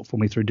enormous support for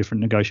me through different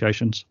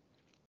negotiations.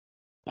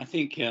 I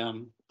think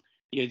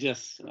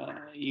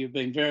you've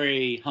been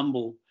very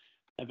humble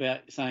about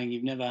saying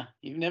you've never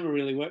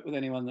really worked with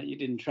anyone that you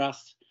didn't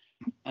trust,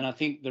 and I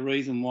think the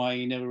reason why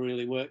you never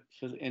really worked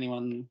with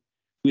anyone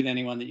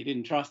that you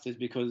didn't trust is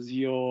because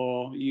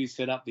you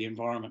set up the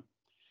environment.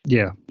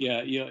 Yeah.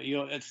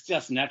 It's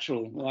just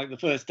natural. Like the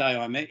first day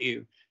I met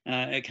you,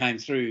 it came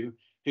through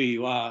who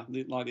you are.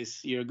 Like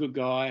this, you're a good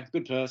guy,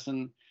 good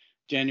person,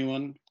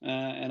 genuine,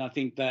 and I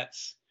think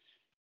that's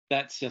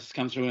just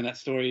come through in that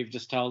story you've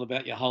just told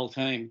about your whole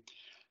team.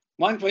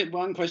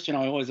 One question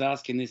I always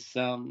ask in this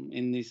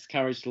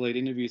Courage to Lead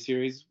interview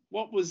series: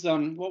 what was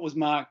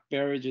Mark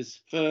Berridge's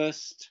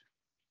first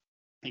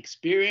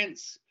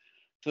experience,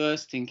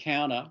 first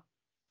encounter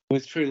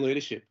with true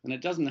leadership? And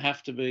it doesn't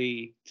have to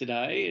be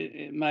today.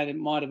 It might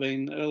have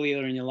been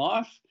earlier in your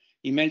life.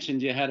 You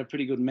mentioned you had a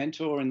pretty good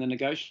mentor in the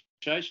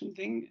negotiation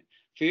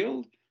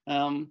field.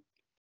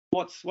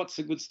 What's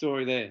a good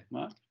story there,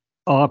 Mark?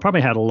 Oh, I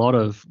probably had a lot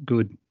of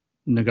good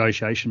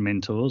negotiation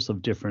mentors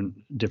of different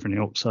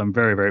ilks. So I'm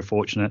very, very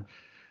fortunate.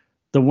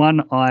 The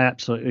one I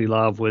absolutely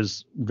love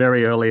was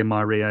very early in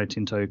my Rio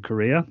Tinto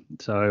career.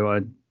 So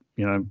I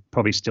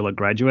probably still a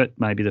graduate,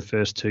 maybe the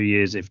first 2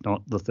 years, if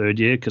not the third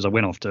year, because I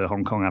went off to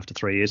Hong Kong after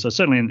 3 years. So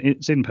certainly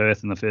it's in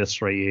Perth in the first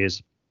 3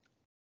 years.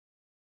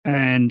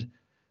 And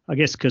I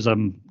guess because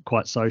I'm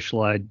quite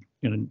social, I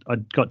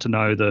got to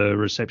know the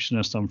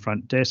receptionist on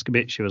front desk a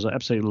bit. She was an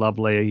absolutely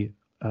lovely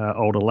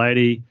older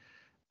lady.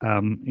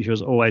 She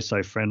was always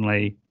so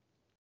friendly.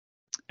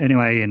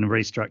 Anyway, in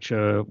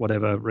restructure,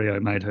 whatever, Rio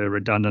made her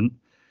redundant.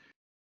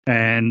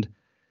 And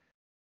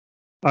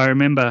I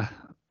remember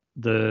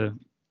the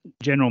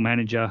general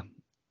manager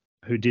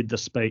who did the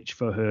speech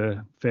for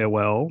her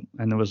farewell,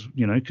 and there was,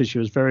 because she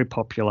was very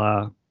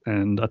popular,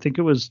 and I think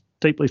it was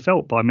deeply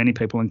felt by many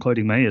people,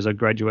 including me as a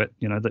graduate,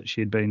 that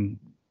she'd been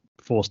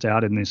forced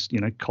out in this,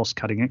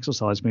 cost-cutting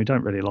exercise. We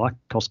don't really like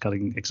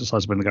cost-cutting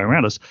exercises when they're going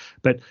around us,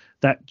 but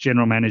that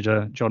general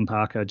manager, John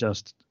Parker,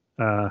 just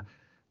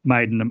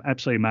made an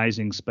absolutely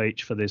amazing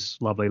speech for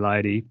this lovely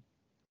lady,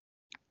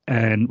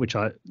 and which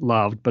I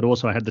loved, but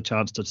also I had the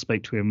chance to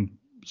speak to him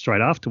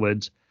straight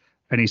afterwards.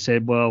 And he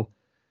said, well,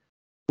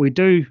 we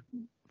do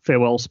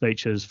farewell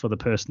speeches for the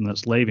person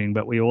that's leaving,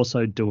 but we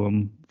also do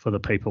them for the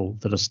people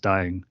that are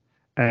staying.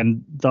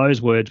 And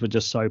those words were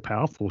just so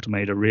powerful to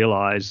me to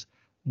realise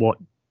what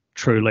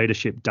true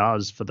leadership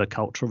does for the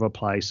culture of a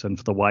place and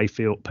for the way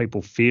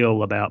people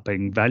feel about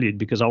being valued,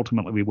 because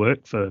ultimately we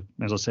work for,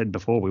 as I said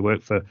before, we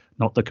work for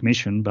not the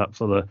commission, but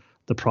for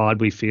the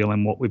pride we feel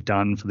in what we've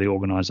done for the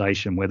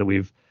organisation, whether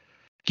we've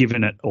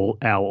given it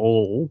our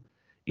all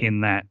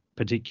in that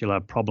particular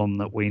problem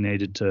that we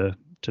needed to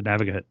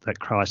navigate, that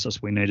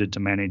crisis we needed to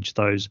manage,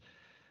 those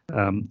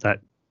that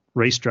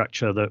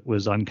restructure that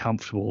was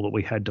uncomfortable that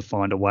we had to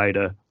find a way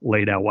to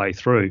lead our way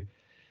through.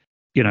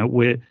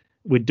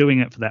 We're doing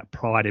it for that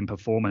pride in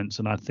performance,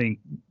 and I think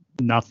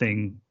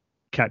nothing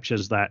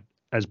captures that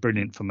as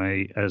brilliant for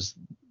me as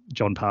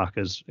John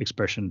Parker's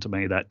expression to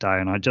me that day.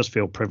 And I just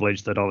feel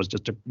privileged that I was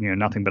just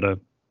nothing but a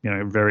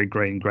very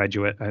green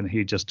graduate, and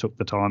he just took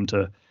the time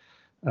to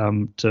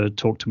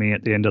talk to me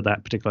at the end of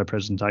that particular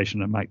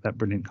presentation and make that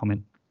brilliant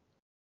comment.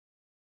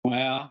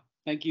 Wow,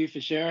 thank you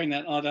for sharing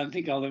that. I don't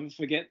think I'll ever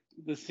forget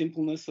the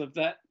simpleness of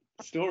that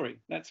story.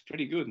 That's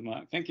pretty good,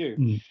 Mark. Thank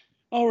you.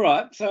 All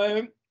right,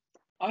 so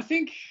I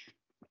think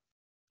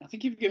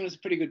you've given us a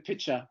pretty good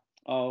picture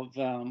of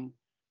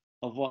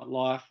what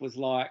life was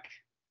like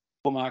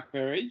for Mark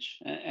Berridge,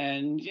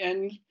 and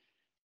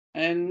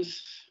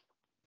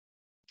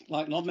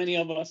like not many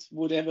of us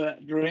would ever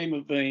dream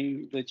of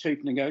being the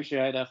chief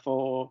negotiator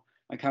for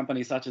a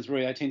company such as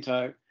Rio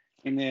Tinto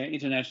in their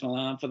international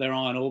arm for their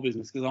iron ore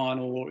business, because iron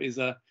ore is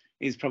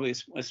probably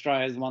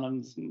Australia's one of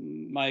its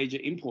major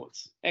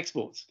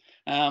exports.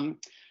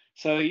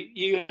 So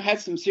you had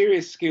some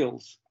serious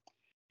skills.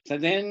 So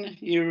then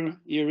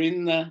you're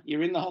in the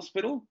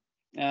hospital,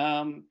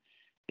 and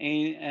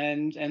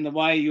the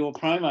way your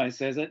promo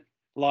says it,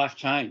 life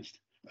changed.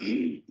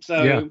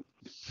 So yeah,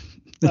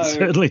 it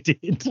certainly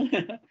did.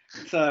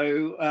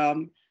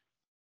 So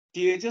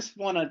do you just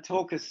want to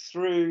talk us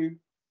through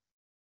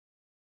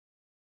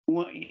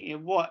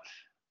what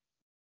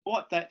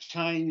that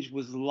change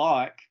was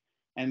like,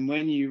 and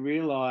when you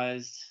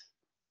realised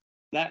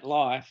that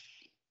life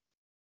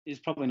is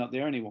probably not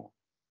there anymore?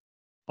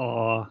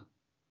 Oh,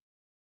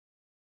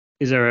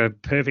 is there a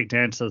perfect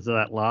answer to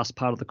that last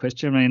part of the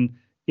question? I mean,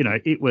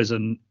 it was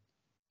at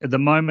the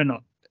moment,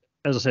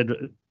 as I said,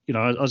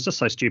 I was just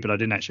so stupid I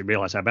didn't actually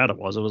realise how bad it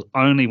was. It was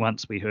only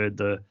once we heard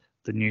the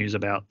news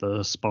about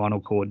the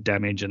spinal cord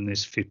damage and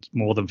this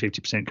more than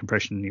 50%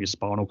 compression in your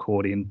spinal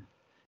cord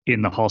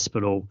in the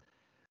hospital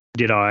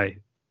did I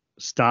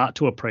start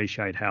to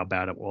appreciate how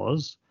bad it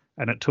was.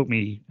 And it took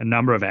me a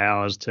number of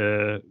hours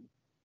to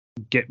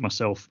get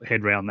myself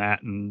head around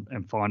that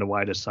and find a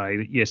way to say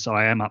that, yes,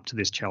 I am up to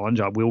this challenge.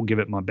 I will give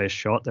it my best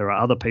shot. There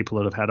are other people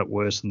that have had it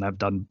worse and they've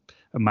done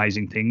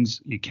amazing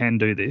things. You can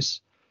do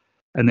this.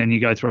 And then you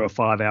go through a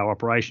 5-hour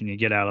operation, you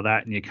get out of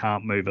that and you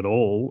can't move at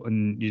all.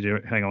 And you do,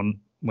 hang on,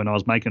 when I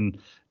was making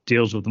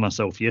deals with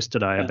myself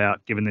yesterday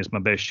about giving this my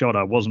best shot,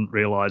 I wasn't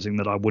realizing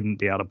that I wouldn't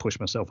be able to push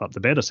myself up the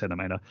bed a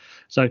centimetre.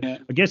 So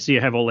I guess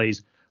you have all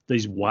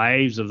these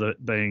waves of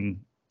it being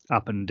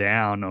up and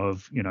down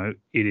of, it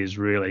is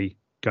really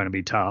going to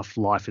be tough.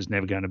 Life is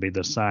never going to be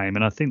the same.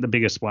 And I think the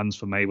biggest ones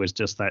for me was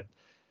just that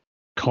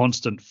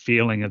constant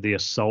feeling of the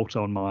assault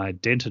on my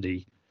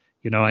identity.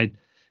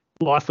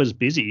 Life was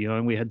busy.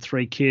 We had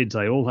 3 kids.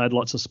 They all had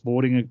lots of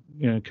sporting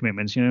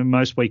commitments.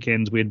 Most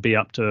weekends we'd be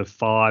up to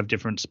 5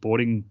 different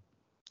sporting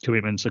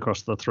commitments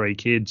across the 3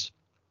 kids.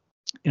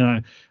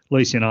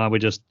 Lucy and I were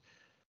just,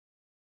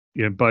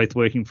 both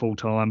working full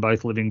time,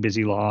 both living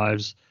busy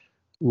lives.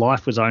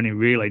 Life was only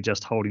really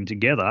just holding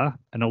together,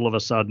 and all of a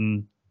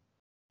sudden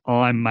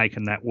I'm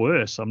making that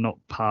worse. I'm not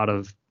part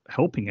of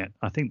helping it.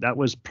 I think that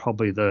was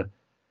probably the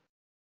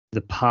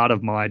part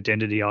of my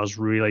identity I was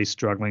really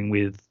struggling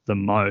with the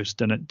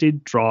most. And it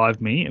did drive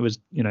me. It was,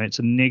 it's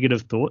a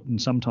negative thought, and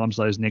sometimes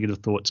those negative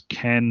thoughts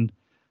can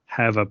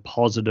have a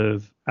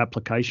positive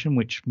application,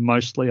 which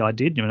mostly I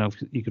did.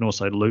 You can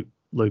also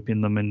loop in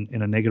them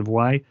in a negative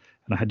way.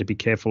 and I had to be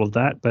careful of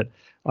that. But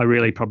I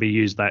really probably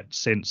used that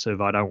sense of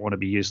I don't want to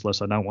be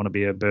useless, I don't want to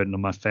be a burden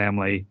on my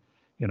family,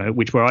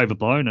 which were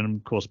overblown. And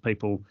of course,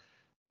 people,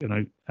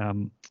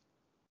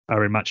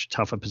 are in much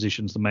tougher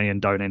positions than me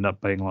and don't end up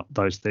being like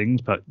those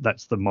things. But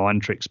that's the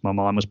mind tricks my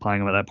mind was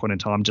playing at that point in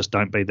time. Just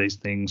don't be these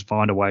things.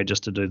 Find a way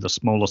just to do the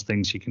smallest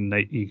things you can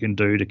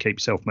do to keep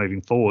yourself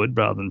moving forward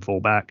rather than fall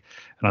back.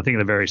 And I think at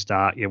the very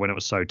start, when it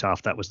was so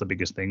tough, that was the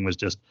biggest thing, was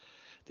just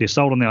the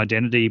assault on the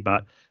identity,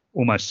 but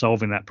almost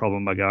solving that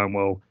problem by going,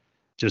 well,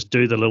 just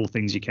do the little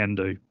things you can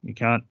do. You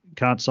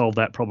can't solve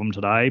that problem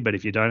today, but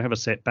if you don't have a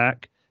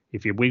setback,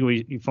 if you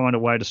find a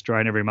way to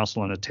strain every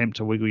muscle and attempt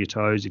to wiggle your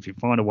toes, if you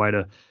find a way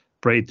to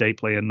breathe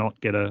deeply and not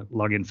get a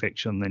lung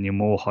infection, then you're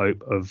more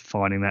hope of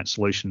finding that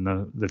solution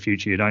in the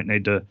future. You don't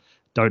need to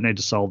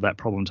solve that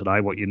problem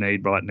today. What you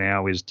need right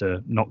now is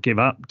to not give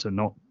up, to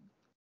not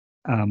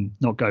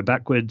go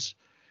backwards,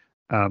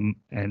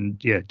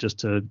 just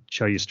to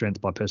show your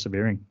strength by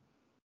persevering.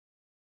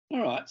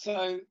 All right,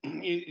 so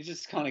you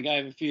just kind of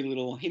gave a few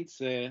little hints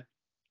there.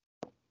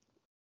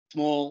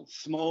 Small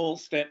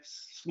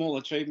steps, small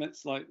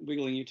achievements like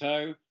wiggling your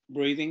toe,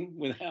 breathing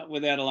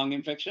without a lung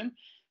infection.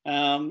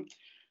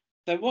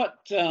 So what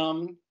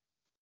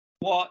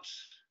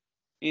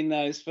in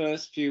those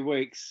first few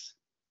weeks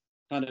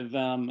kind of,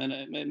 and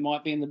it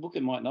might be in the book,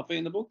 it might not be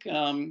in the book,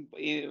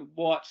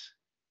 what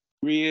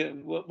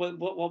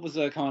was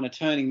the kind of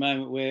turning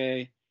moment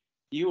where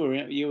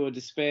you were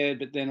despaired,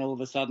 but then all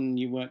of a sudden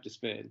you weren't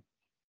despaired?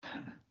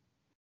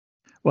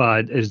 Well,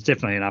 it was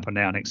definitely an up and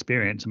down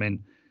experience. I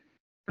mean,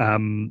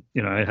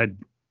 I had,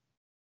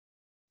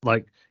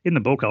 like in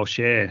the book I'll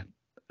share,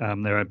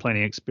 there are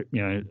plenty of,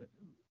 I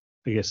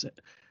guess,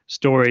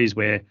 stories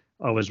where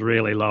I was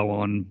really low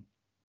on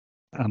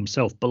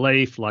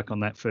self-belief, like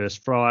on that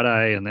first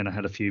Friday, and then I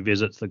had a few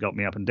visits that got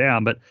me up and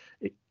down. But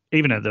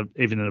even at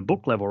a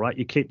book level, right,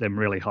 you keep them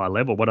really high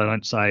level. What I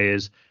don't say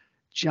is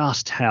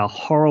just how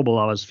horrible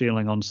I was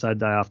feeling on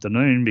Saturday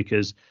afternoon,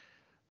 because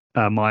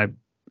it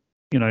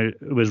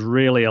was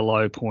really a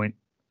low point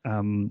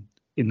in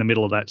the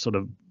middle of that sort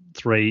of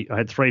I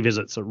had three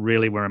visits that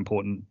really were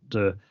important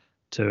to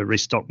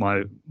restock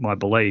my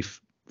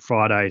belief: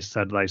 Friday,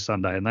 Saturday,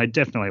 Sunday, and they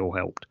definitely all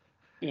helped.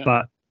 Yeah.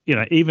 But,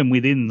 even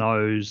within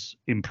those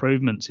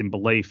improvements in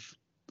belief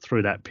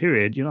through that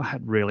period, I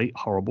had really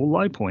horrible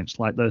low points.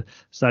 Like the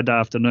Saturday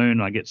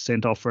afternoon, I get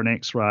sent off for an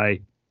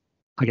X-ray.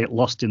 I get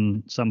lost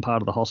in some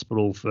part of the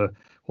hospital for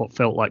what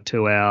felt like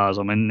 2 hours.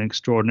 I'm in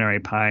extraordinary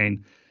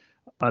pain.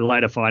 I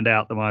later find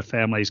out that my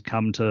family's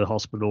come to the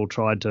hospital,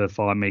 tried to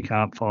find me,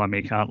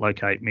 can't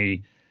locate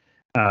me.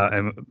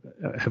 And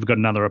have got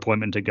another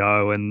appointment to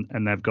go, and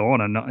they've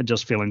gone, and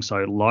just feeling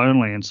so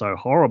lonely and so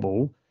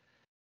horrible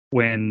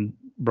when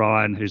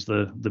Brian, who's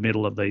the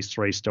middle of these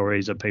three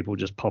stories of people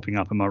just popping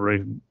up in my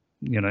room,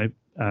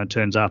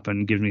 turns up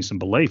and gives me some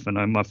belief.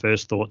 And my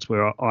first thoughts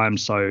were, I'm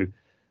so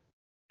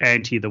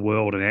anti the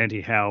world and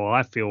anti how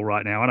I feel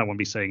right now. I don't want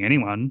to be seeing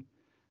anyone.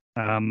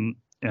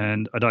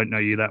 And I don't know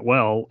you that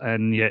well.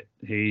 And yet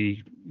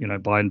he,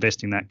 by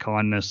investing that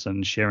kindness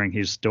and sharing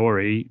his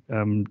story,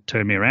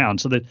 turned me around.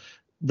 So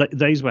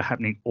these were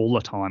happening all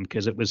the time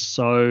because it was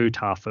so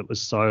tough. It was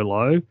so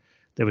low.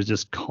 There was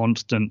just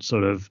constant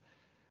sort of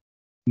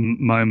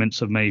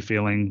moments of me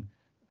feeling,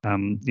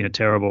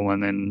 terrible,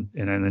 and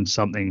then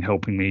something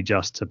helping me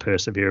just to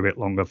persevere a bit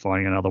longer,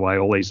 finding another way.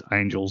 All these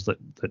angels that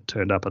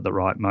turned up at the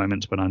right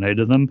moments when I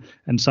needed them.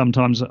 And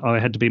sometimes I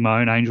had to be my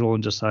own angel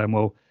and just saying,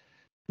 well,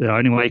 the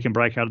only way you can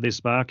break out of this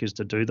spark is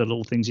to do the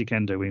little things you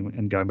can do,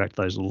 and going back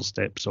to those little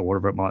steps or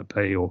whatever it might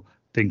be, or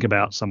think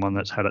about someone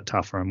that's had it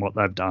tougher and what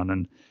they've done,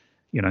 and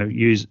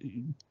use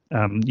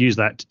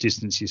that to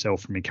distance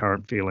yourself from your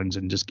current feelings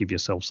and just give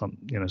yourself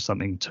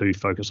something to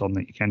focus on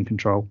that you can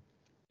control.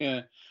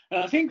 Yeah,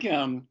 and I think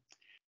you've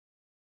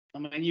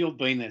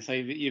been there, so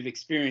you've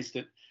experienced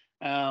it.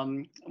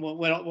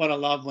 What I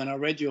love when I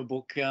read your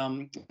book,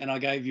 and I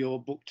gave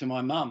your book to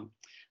my mum.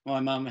 My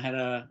mum had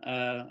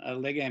a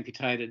leg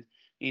amputated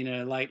in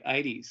her late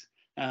 80s,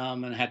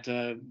 and had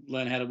to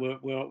learn how to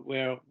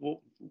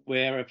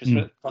wear a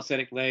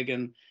prosthetic leg,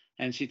 and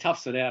she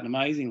toughs it out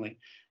amazingly.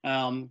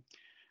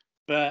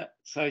 But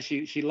so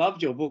she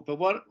loved your book. But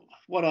what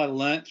I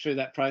learnt through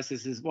that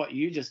process is what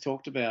you just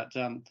talked about.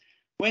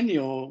 When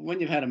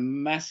you've had a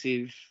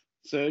massive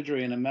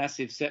surgery and a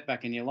massive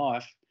setback in your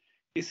life,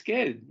 you're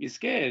scared. You're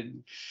scared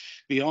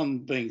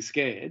beyond being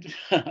scared,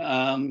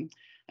 and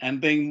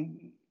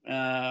being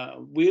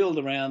wheeled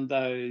around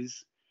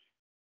those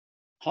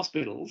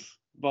hospitals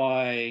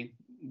by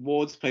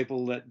wards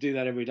people that do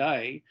that every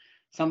day.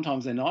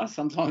 Sometimes they're nice,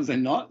 sometimes they're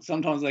not,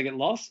 sometimes they get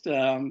lost.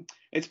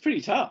 It's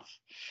pretty tough.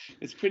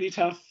 It's pretty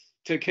tough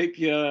to keep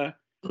your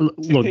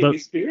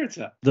spirits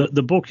up.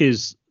 The book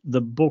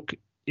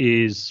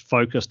is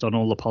focused on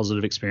all the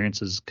positive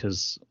experiences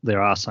because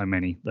there are so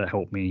many that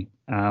help me.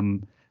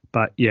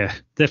 But yeah,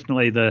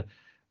 definitely the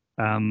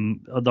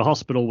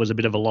hospital was a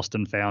bit of a lost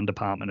and found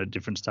department at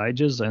different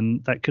stages,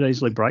 and that could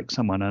easily break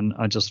someone. And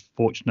I'm just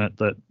fortunate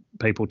that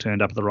people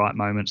turned up at the right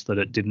moments that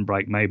it didn't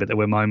break me. But there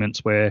were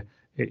moments where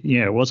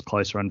it was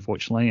closer,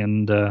 unfortunately.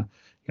 And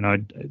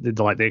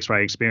like the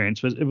X-ray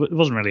experience it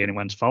wasn't really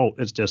anyone's fault.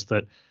 It's just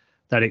that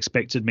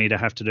expected me to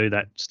have to do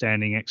that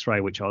standing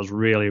X-ray, which I was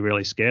really,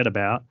 really scared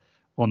about,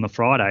 on the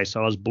Friday.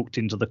 So I was booked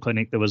into the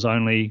clinic that was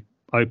only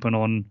open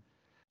on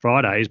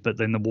Fridays, but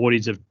then the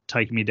wardies have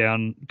taken me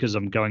down because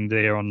I'm going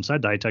there on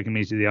Saturday, taking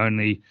me to the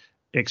only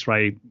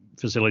X-ray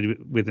facility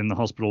within the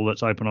hospital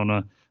that's open on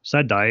a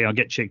Saturday. I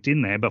get checked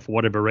in there, but for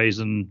whatever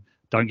reason,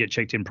 don't get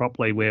checked in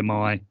properly, where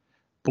my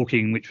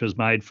booking, which was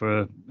made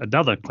for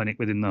another clinic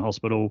within the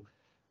hospital,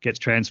 gets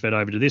transferred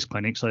over to this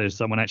clinic. So if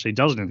someone actually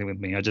does anything with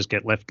me, I just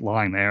get left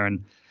lying there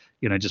and,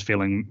 just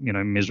feeling,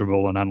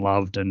 miserable and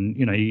unloved. And,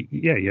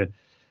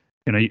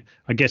 I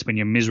guess when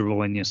you're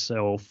miserable in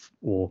yourself,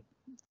 or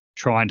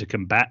trying to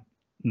combat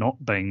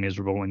not being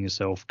miserable in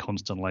yourself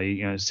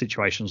constantly,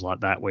 situations like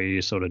that where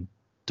you sort of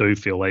do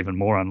feel even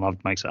more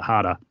unloved makes it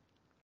harder.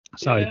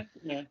 So,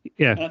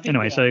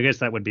 anyway, so I guess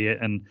that would be it.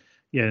 And,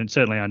 and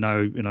certainly I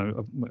know,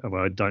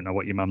 I don't know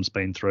what your mum's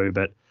been through,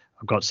 but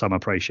I've got some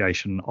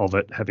appreciation of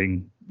it,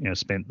 having,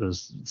 spent the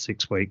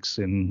 6 weeks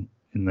in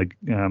the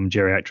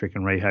geriatric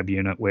and rehab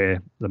unit,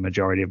 where the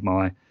majority of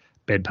my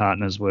bed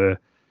partners were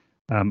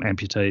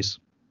amputees.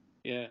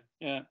 Yeah.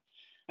 And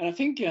I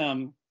think,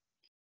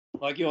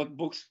 like your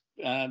book's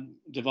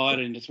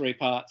divided into 3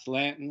 parts: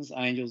 lanterns,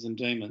 angels, and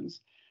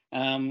demons.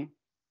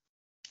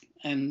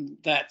 And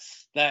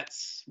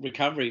that's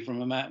recovery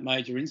from a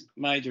major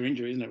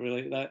injury, isn't it?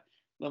 Really, that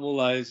all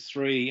those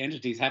 3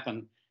 entities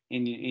happen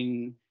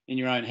in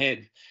your own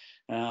head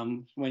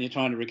when you're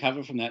trying to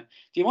recover from that.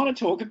 Do you want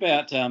to talk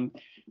about,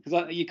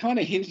 because you kind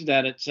of hinted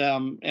at it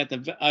at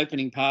the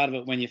opening part of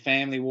it, when your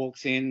family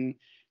walks in,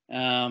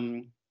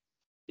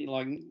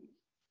 like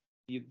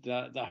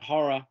the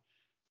horror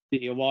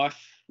that your wife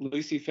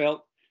Lucy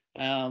felt,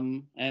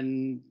 and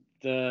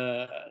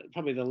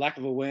probably the lack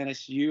of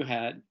awareness you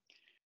had.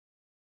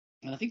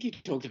 And I think you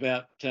talked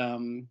about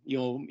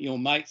your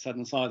mates on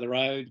the side of the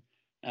road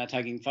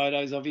taking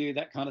photos of you,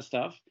 that kind of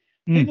stuff.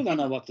 People don't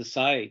know what to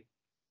say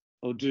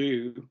or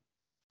do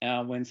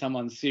when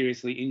someone's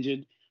seriously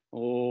injured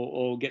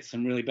or gets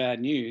some really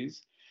bad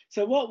news.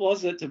 So what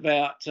was it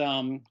about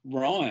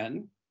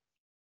Ryan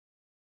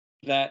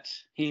that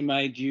he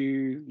made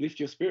you lift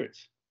your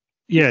spirits?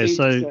 Yeah,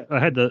 so I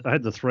had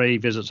the 3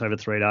 visits over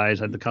 3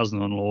 days. I had the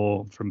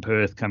cousin-in-law from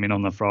Perth come in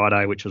on the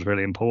Friday, which was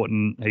really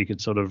important. He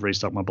could sort of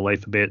restock my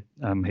belief a bit.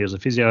 He was a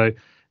physio.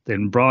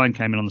 Then Brian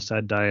came in on the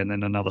Saturday, and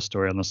then another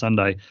story on the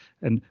Sunday.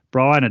 And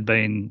Brian had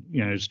been,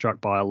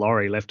 struck by a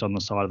lorry, left on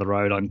the side of the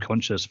road,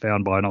 unconscious,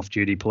 found by an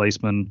off-duty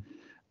policeman.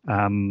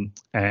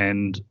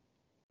 And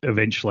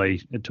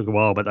eventually, it took a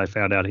while, but they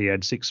found out he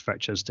had 6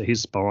 fractures to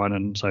his spine,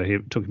 and so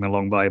it took him a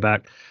long way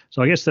back.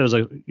 So I guess there was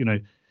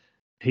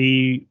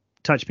he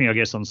touched me, I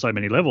guess, on so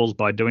many levels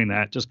by doing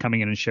that, just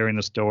coming in and sharing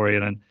the story.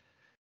 And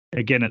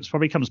again, it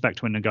probably comes back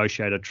to a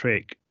negotiator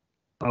trick.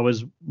 I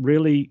was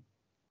really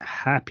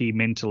happy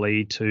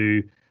mentally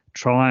to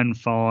try and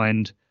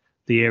find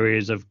the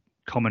areas of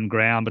common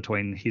ground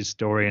between his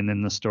story and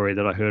then the story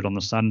that I heard on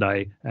the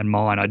Sunday and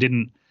mine. I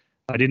didn't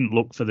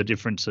look for the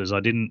differences. I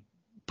didn't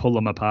pull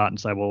them apart and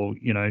say, well,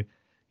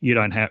 you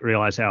don't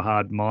realize how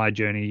hard my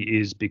journey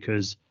is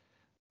because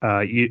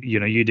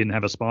you didn't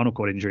have a spinal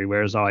cord injury,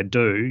 whereas I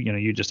do.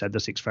 You just had the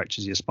 6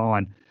 fractures of your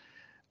spine.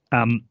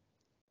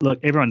 Look,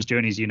 everyone's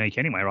journey is unique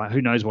anyway, right?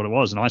 Who knows what it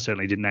was? And I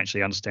certainly didn't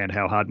actually understand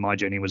how hard my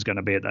journey was going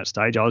to be at that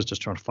stage. I was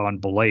just trying to find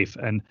belief.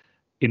 And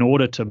in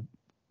order to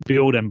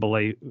build and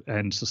believe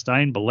and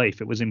sustain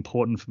belief, it was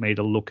important for me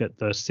to look at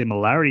the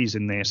similarities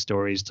in their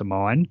stories to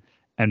mine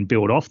and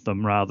build off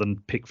them rather than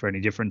pick for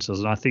any differences.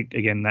 And I think,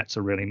 again, that's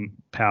a really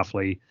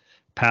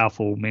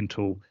powerful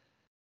mental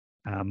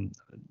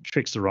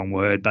trick's the wrong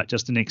word, but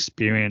just an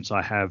experience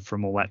I have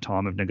from all that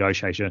time of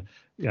negotiation.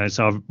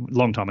 So a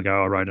long time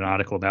ago, I wrote an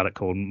article about it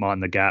called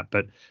 "Mind the Gap."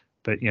 But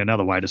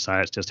another way to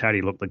say it's just how do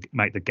you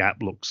make the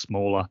gap look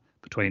smaller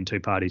between 2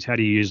 parties? How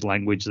do you use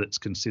language that's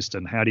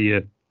consistent? How do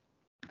you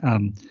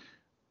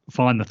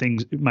find the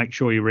things? Make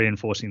sure you're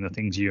reinforcing the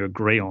things you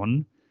agree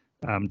on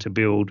to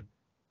build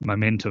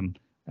momentum.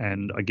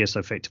 And I guess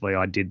effectively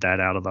I did that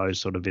out of those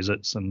sort of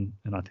visits, and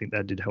I think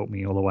that did help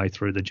me all the way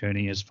through the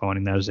journey, is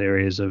finding those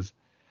areas of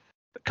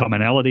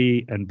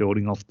commonality and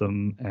building off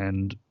them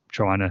and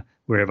trying to,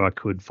 wherever I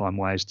could, find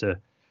ways to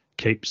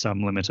keep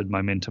some limited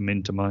momentum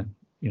into my,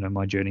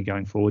 my journey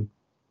going forward.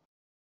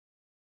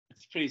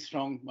 It's pretty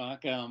strong,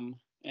 Mark. And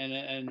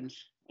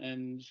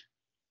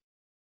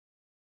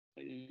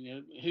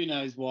who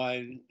knows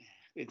why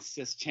it's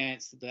just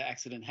chance that the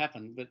accident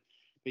happened, but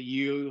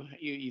you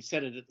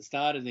said it at the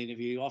start of the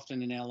interview.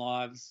 Often in our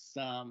lives,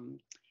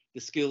 the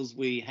skills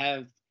we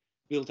have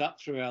built up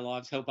through our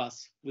lives help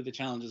us with the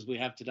challenges we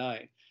have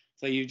today.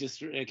 So you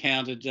just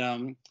accounted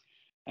a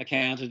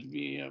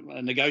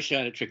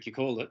negotiator trick, you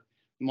called it.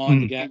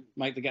 Mind the gap,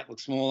 make the gap look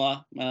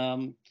smaller,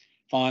 find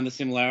the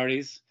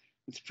similarities.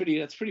 That's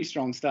pretty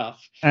strong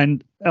stuff.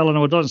 And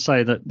Eleanor, doesn't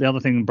say that the other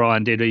thing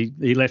Brian did,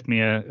 he left me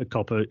a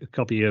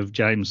copy of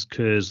James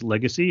Kerr's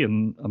Legacy,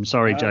 and I'm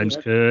sorry, James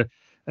Kerr,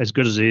 as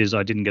good as it is,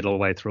 I didn't get all the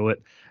way through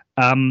it.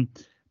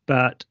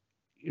 But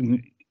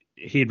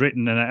he had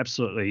written an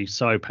absolutely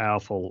so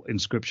powerful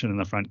inscription in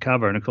the front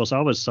cover. And of course,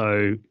 I was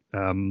so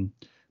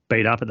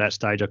beat up at that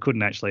stage, I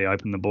couldn't actually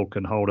open the book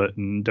and hold it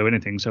and do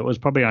anything. So it was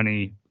probably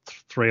only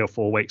 3 or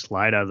 4 weeks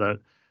later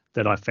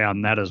that I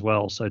found that as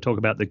well. So talk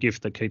about the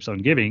gift that keeps on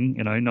giving.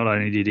 Not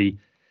only did he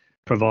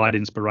provide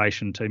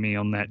inspiration to me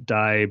on that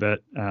day,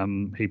 but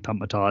he pumped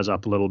my tires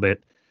up a little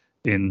bit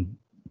in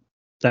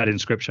that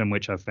inscription,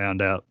 which I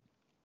found out,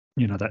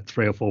 that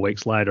 3 or 4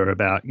 weeks later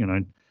about,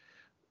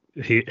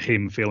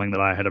 him feeling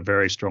that I had a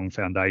very strong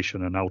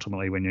foundation. And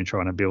ultimately, when you're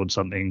trying to build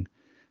something,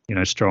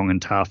 strong and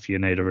tough, you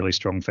need a really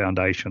strong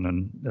foundation,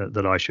 and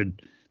that I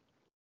should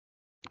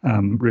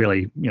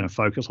really,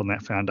 focus on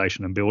that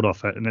foundation and build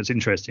off it. And it's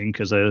interesting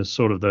because there's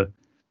sort of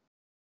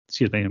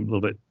excuse me, I'm a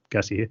little bit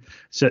gassy here.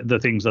 So the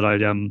things that I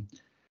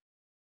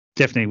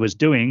definitely was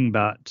doing,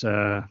 but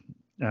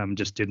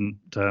just didn't,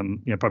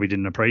 probably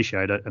didn't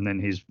appreciate it. And then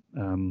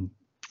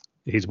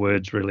his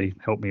words really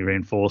helped me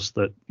reinforce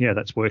that,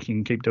 that's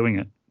working, keep doing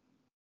it.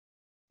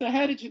 So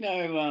how did you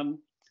know,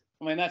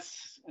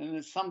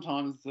 and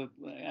sometimes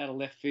out of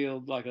left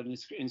field, like an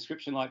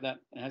inscription like that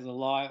has a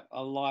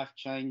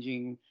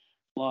life-changing,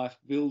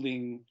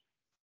 life-building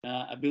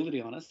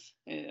ability on us.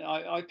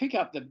 I pick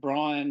up that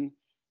Brian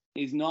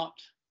is not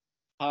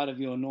part of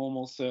your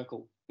normal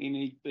circle, but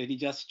he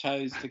just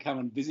chose to come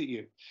and visit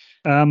you.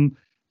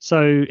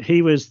 So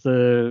he was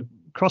the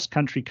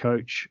cross-country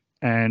coach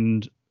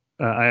and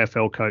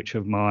AFL coach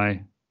of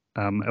my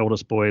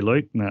eldest boy,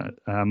 Luke,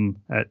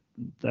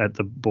 at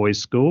the boys'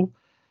 school.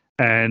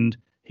 And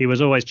he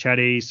was always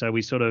chatty, so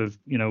we sort of,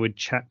 would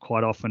chat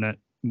quite often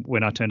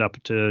when I turned up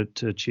to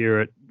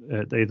cheer at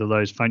either of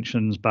those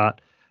functions.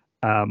 But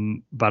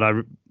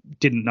I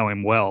didn't know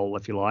him well,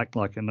 if you like,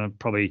 and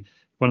probably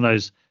one of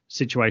those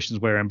situations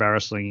where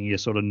embarrassingly you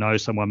sort of know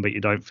someone, but you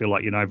don't feel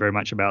like you know very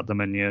much about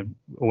them, and you're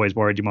always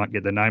worried you might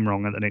get their name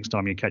wrong at the next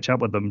time you catch up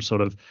with them.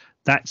 Sort of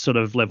that sort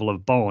of level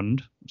of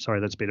bond.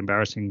 Sorry, that's a bit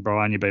embarrassing,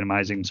 Brian. You've been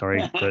amazing.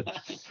 Sorry, but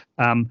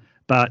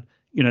that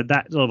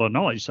level of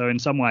knowledge. So in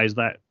some ways,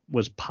 that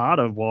was part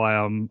of why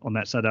I'm on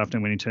that Saturday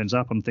afternoon when he turns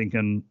up. I'm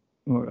thinking,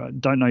 I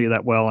don't know you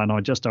that well, and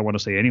I just don't want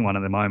to see anyone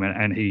at the moment.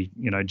 And he,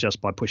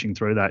 just by pushing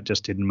through that,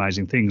 just did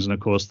amazing things. And of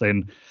course,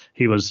 then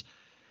he was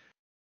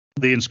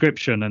the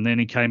inscription, and then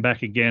he came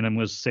back again and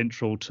was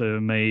central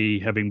to me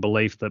having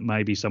belief that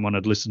maybe someone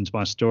had listened to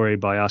my story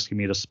by asking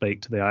me to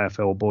speak to the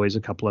AFL boys a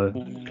couple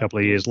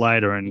of years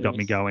later, and got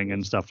me going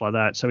and stuff like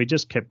that. So he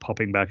just kept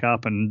popping back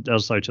up, and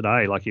does so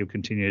today. Like, he'll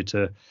continue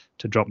to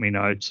drop me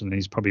notes, and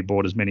he's probably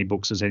bought as many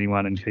books as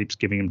anyone and keeps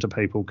giving them to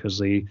people because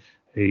he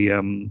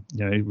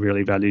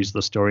really values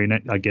the story in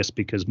it, I guess,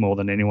 because more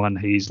than anyone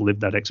he's lived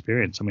that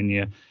experience. I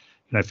mean,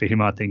 for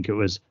him, I think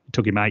it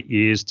took him 8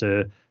 years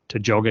to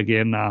jog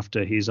again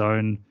after his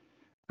own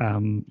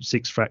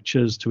 6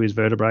 fractures to his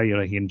vertebrae.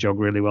 He can jog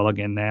really well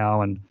again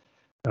now, and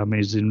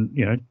he's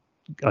in,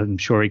 I'm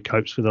sure he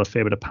copes with a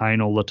fair bit of pain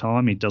all the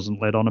time. He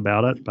doesn't let on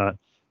about it, but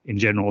in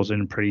general is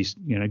in a pretty,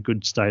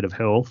 good state of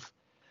health.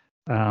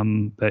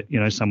 But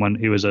someone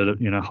who was a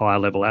higher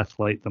level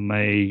athlete than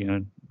me,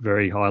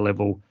 very high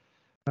level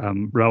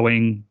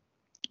rowing,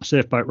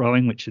 surfboat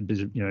rowing, which had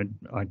been,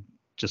 I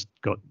just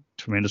got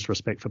tremendous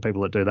respect for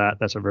people that do that.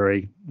 That's a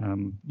very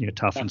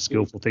tough and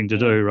skillful thing to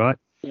do, right?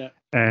 Yeah.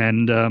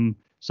 And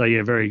so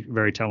very,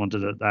 very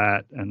talented at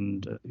that,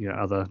 and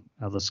other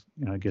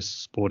I guess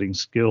sporting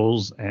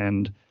skills,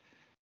 and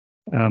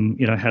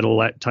had all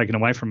that taken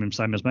away from him,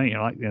 same as me.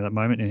 At that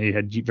moment, and he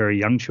had very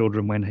young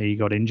children when he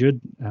got injured.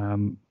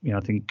 I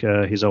think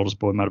his oldest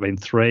boy might have been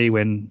 3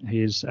 when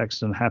his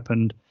accident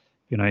happened.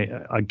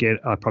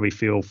 I probably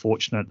feel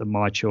fortunate that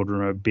my children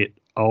are a bit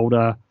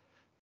older,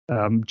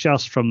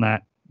 just from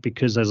that.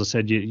 Because, as I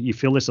said, you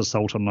feel this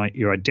assault on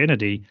your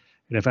identity.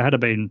 And if I had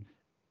been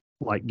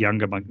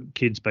younger, my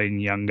kids being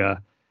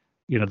younger,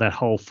 that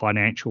whole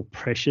financial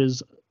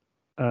pressures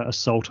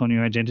assault on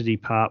your identity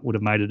part would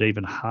have made it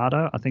even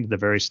harder. I think at the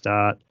very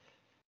start,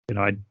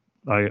 I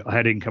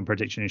had income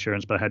protection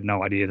insurance, but I had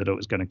no idea that it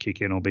was going to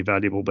kick in or be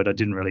valuable. But I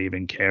didn't really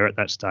even care at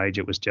that stage.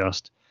 It was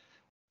just,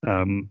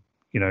 a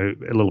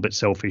little bit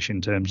selfish in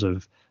terms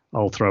of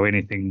I'll throw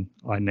anything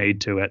I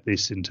need to at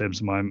this in terms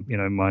of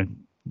my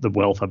the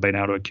wealth I've been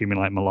able to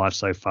accumulate in my life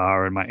so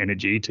far, and my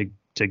energy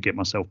to get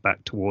myself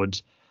back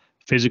towards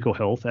physical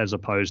health, as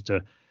opposed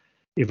to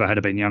if I had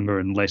been younger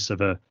and less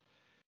of a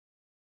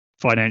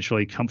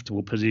financially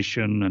comfortable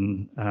position.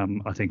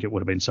 And I think it would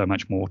have been so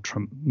much more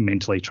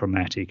mentally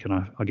traumatic. And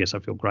I guess I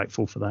feel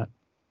grateful for that.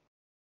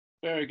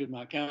 Very good,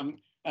 Mark. I think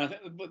I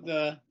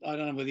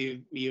don't know whether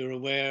you're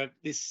aware,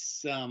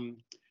 this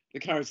the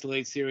Courage to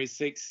Lead series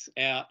seeks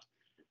out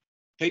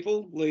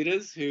people,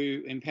 leaders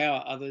who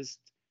empower others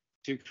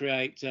to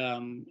create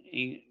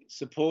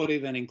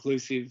supportive and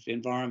inclusive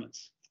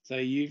environments. So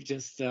you've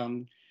just,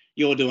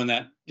 you're doing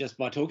that just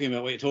by talking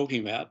about what you're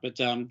talking about, but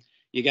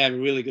you gave a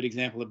really good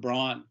example of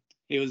Brian.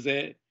 He was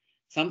there.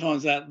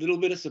 Sometimes that little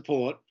bit of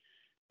support,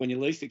 when you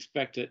least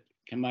expect it,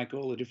 can make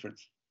all the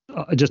difference.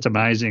 Just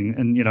amazing.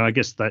 And, I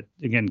guess that,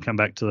 again, come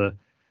back to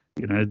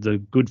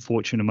the good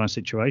fortune of my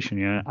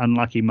situation,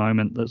 unlucky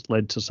moment that's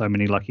led to so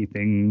many lucky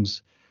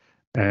things.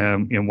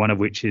 One of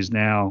which is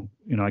now,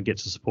 I get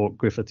to support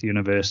Griffith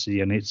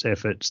University and its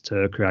efforts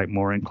to create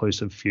more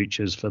inclusive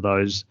futures for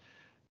those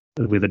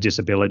with a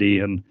disability.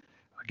 And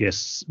I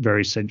guess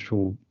very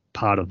central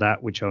part of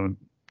that, which I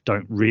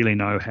don't really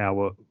know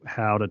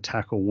how to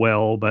tackle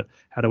well, but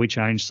how do we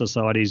change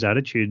society's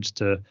attitudes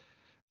to,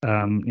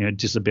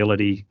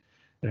 disability?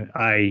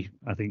 I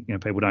think,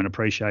 people don't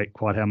appreciate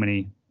quite how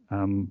many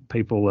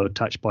people are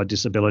touched by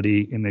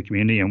disability in their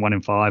community, and 1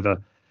 in 5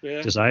 are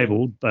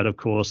disabled. But of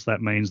course,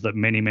 that means that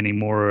many, many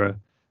more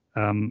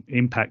are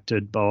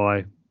impacted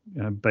by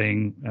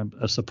being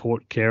a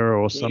support carer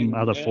or some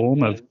other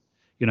form of,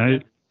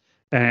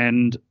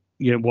 and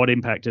what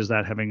impact is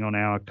that having on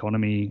our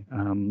economy?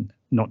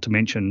 Not to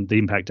mention the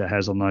impact it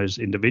has on those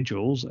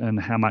individuals, and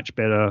how much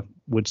better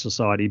would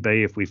society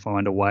be if we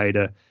find a way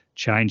to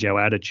change our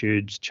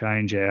attitudes,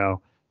 change our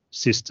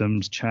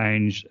systems,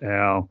 change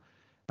our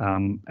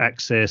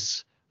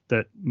access,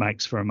 that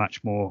makes for a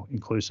much more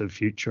inclusive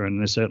future. And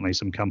there's certainly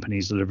some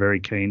companies that are very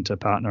keen to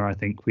partner, I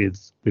think,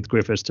 with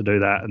Griffiths to do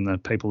that. And the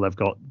people they've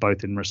got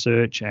both in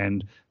research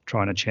and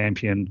trying to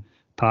champion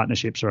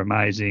partnerships are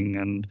amazing.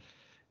 And,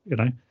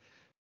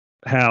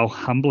 how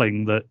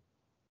humbling that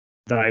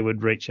they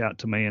would reach out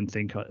to me and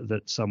think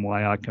that some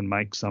way I can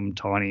make some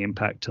tiny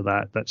impact to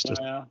that. That's just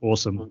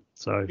awesome.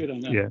 So, good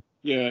on you.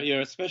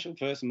 You're a special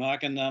person,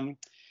 Mark. And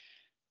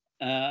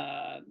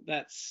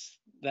that's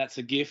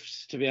a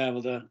gift to be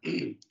able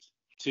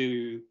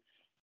to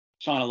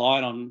shine a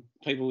light on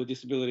people with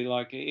disability.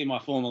 Like in my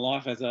former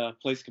life as a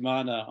police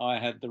commander, I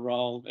had the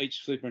role,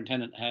 each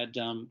superintendent had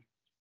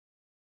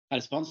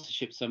a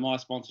sponsorship. So my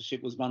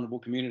sponsorship was vulnerable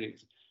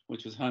communities,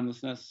 which was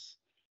homelessness,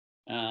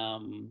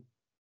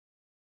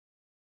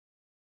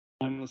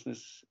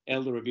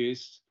 elder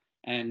abuse,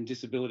 and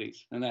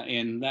disabilities.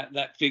 And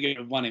that figure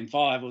of 1 in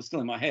 5 was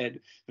still in my head.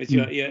 But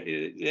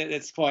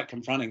it's quite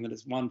confronting that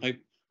it's one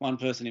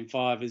person in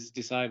 5 is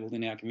disabled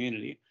in our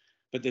community,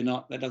 but they're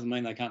not. That doesn't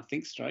mean they can't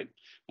think straight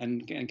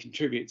and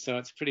contribute. So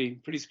it's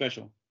pretty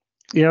special.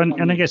 Yeah,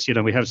 and I guess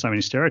we have so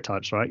many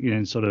stereotypes,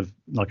 right? Sort of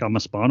like I'm a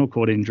spinal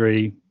cord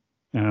injury.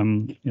 I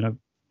don't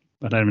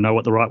even know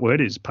what the right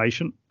word is.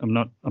 Patient. I'm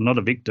not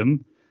a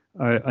victim.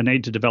 I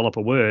need to develop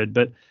a word,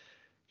 but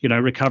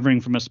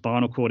recovering from a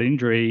spinal cord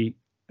injury,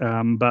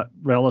 but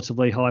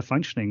relatively high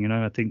functioning.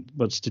 I think,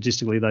 but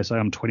statistically they say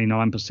I'm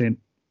 29%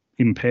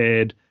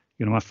 impaired.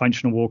 My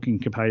functional walking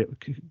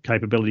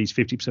capability is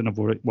 50% of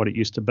what it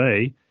used to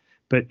be.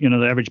 But,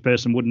 the average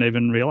person wouldn't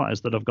even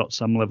realise that I've got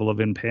some level of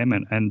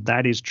impairment. And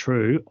that is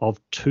true of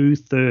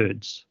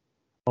 2/3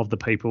 of the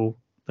people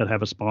that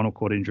have a spinal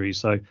cord injury.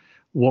 So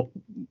what,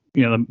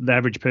 the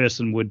average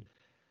person would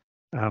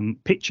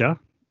picture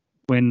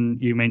when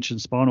you mention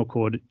spinal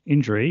cord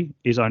injury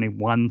is only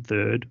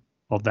 1/3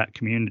 of that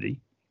community.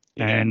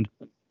 Yeah. And,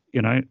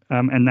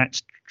 and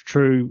that's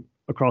true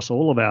across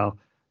all of our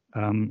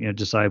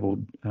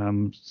disabled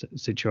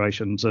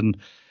situations, and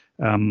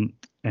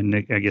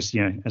I guess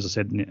as I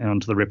said,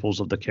 onto the ripples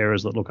of the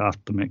carers that look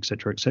after them, et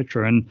cetera, et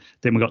cetera. And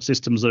then we've got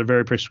systems that are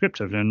very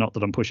prescriptive, and not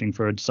that I'm pushing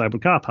for a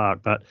disabled car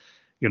park, but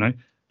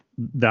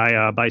they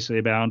are basically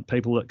about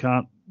people that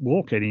can't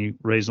walk any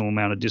reasonable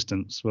amount of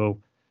distance. Well,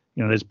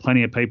 there's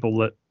plenty of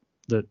people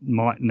that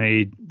might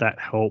need that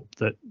help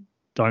that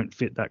don't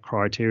fit that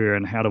criteria,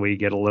 and how do we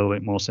get a little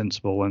bit more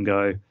sensible and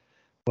go,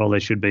 well, there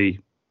should be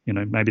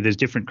maybe there's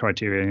different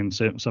criteria. In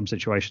some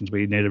situations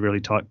we need a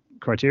really tight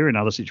criteria. In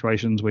other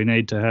situations we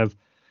need to have,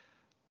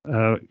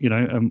 a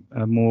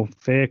more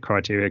fair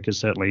criteria, because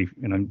certainly,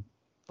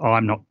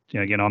 I'm not,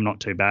 I'm not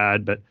too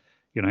bad, but,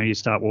 you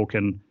start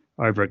walking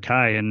over a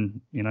K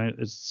and,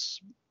 it's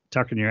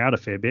tucking you out a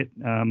fair bit.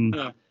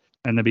 And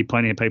there'd be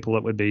plenty of people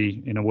that would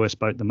be in a worse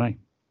boat than me.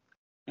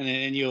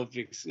 And you're,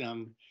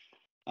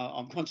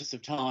 I'm conscious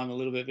of time a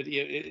little bit, but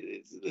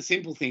it's the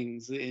simple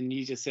things. And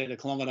you just said a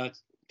kilometre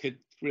could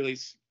really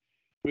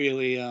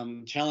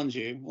challenge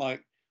you.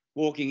 Like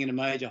walking in a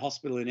major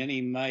hospital in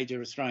any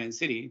major Australian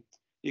city,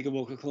 you can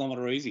walk a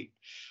kilometre easy.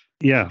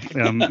 Yeah,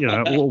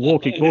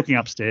 walking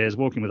upstairs,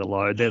 walking with a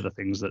load, they're the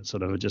things that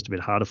sort of are just a bit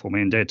harder for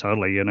me. And they're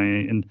totally,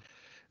 and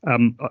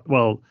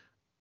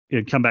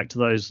come back to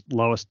those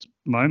lowest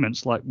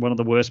moments. Like one of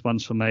the worst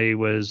ones for me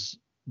was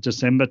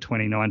December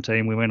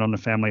 2019. We went on a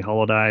family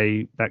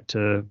holiday back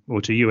to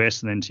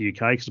US and then to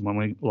UK, because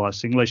my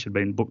last English had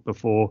been booked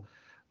before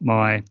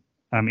my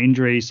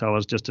injury. So I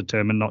was just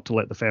determined not to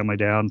let the family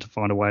down, to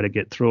find a way to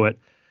get through it.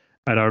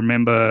 And I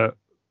remember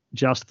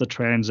just the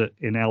transit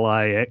in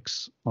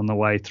LAX on the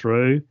way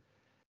through.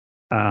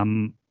 I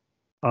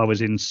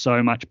was in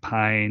so much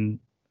pain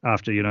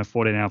after,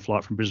 14-hour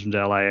flight from Brisbane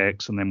to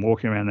LAX, and then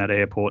walking around that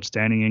airport,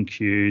 standing in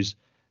queues.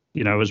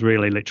 It was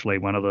really literally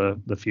one of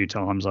the few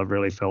times I've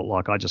really felt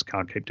like I just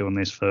can't keep doing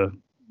this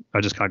I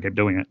just can't keep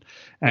doing it.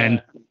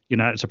 And,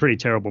 it's a pretty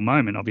terrible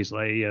moment,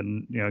 obviously,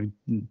 and,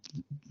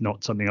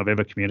 not something I've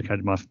ever communicated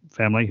to my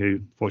family,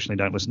 who fortunately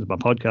don't listen to my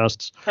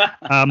podcasts.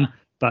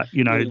 But,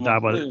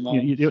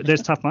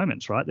 there's tough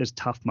moments, right? There's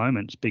tough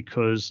moments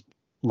because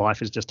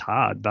life is just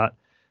hard. But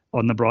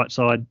on the bright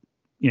side,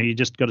 you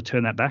just got to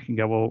turn that back and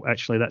go, well,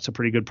 actually, that's a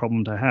pretty good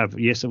problem to have.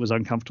 Yes, it was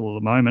uncomfortable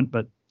at the moment,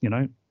 but,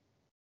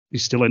 you're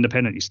still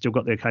independent. You still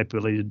got the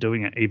capability of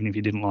doing it, even if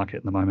you didn't like it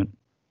in the moment.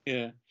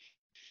 Yeah.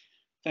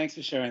 Thanks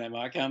for sharing that,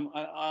 Mike.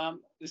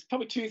 There's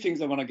probably two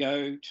things I want to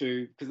go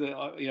to,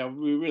 because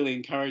we really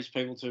encourage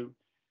people to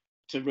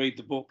read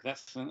the book.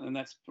 That's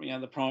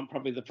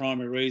probably the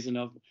primary reason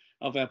of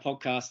our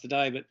podcast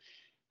today. But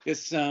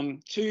there's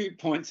 2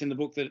 points in the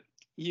book that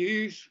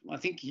I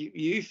think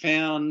you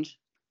found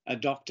a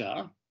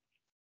doctor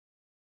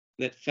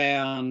that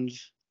found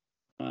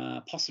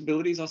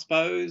possibilities, I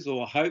suppose,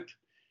 or hope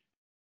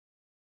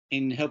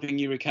in helping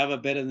you recover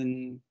better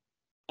than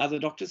other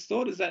doctors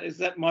thought. Is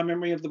that my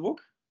memory of the book?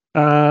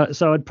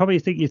 So I'd probably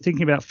think you're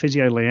thinking about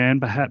Physio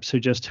Leanne, perhaps, who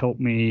just helped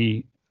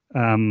me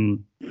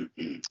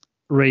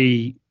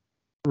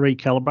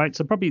recalibrate.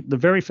 So probably the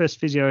very first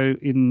physio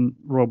in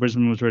Royal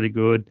Brisbane was really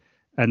good,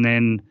 and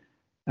then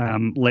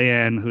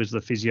Leanne, who is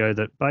the physio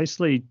that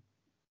basically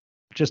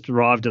just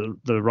arrived at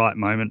the right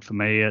moment for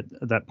me. At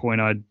that point,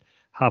 I'd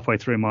halfway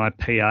through my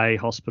PA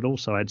hospital,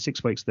 so I had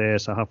 6 weeks there.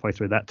 So halfway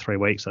through that 3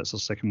 weeks, that's the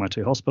second of my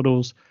 2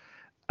 hospitals.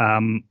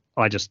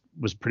 I just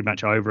was pretty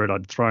much over it.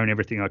 I'd thrown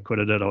everything I could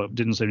at it. I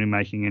didn't seem to be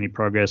making any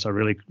progress. I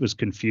really was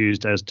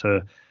confused as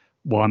to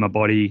why my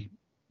body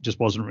just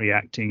wasn't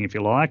reacting, if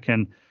you like.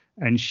 And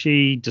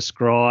she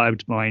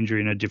described my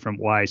injury in a different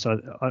way. So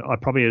I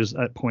probably was at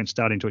that point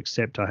starting to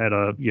accept I had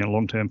a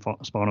long-term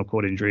spinal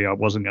cord injury. I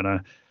wasn't going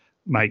to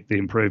make the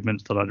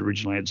improvements that I'd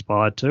originally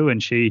aspired to.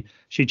 And she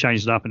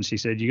changed it up, and she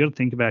said, you got to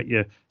think about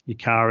your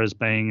car as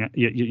being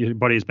your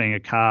body as being a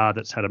car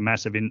that's had a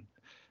massive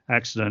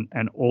accident,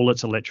 and all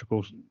its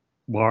electrical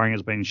wiring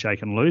has been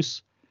shaken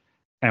loose,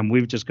 and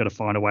we've just got to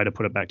find a way to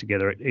put it back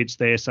together. It's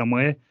there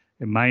somewhere.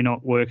 It may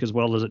not work as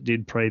well as it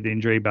did pre the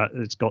injury, but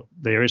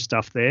there is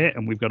stuff there,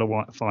 and we've got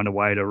to find a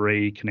way to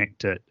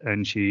reconnect it.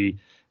 And she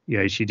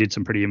did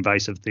some pretty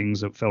invasive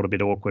things that felt a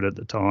bit awkward at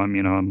the time.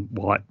 I'm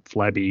white,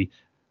 flabby,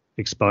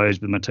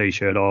 exposed with my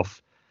t-shirt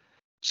off,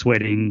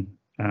 sweating.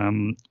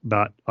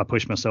 But I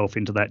pushed myself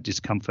into that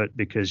discomfort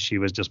because she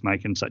was just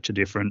making such a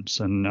difference.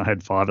 And I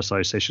had 5 or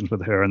so sessions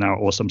with her, and they were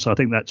awesome. So I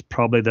think that's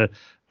probably the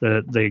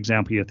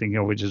example you're thinking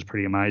of, which is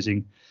pretty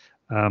amazing.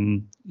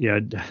 Had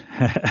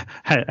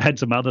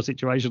some other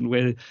situations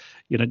where,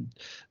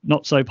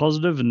 not so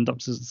positive, and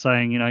doctors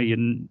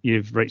saying,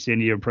 you've reached the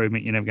end of your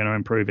improvement, you're never going to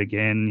improve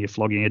again, you're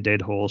flogging a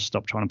dead horse,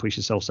 stop trying to push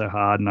yourself so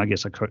hard. And I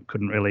guess I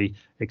couldn't really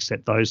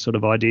accept those sort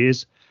of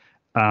ideas.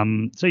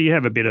 So you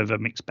have a bit of a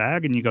mixed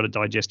bag, and you've got to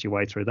digest your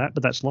way through that.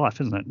 But that's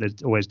life, isn't it?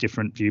 There's always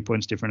different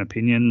viewpoints, different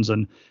opinions,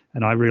 and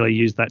I really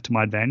use that to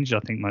my advantage, I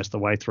think, most of the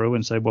way through,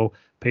 and say, well,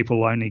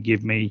 people only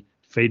give me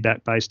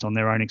feedback based on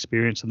their own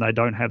experience, and they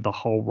don't have the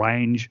whole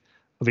range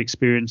of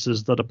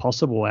experiences that are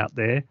possible out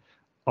there.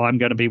 I'm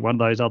going to be one of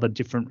those other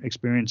different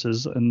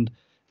experiences, and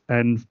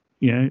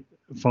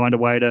find a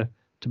way to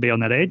be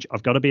on that edge.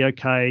 I've got to be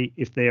okay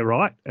if they're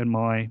right and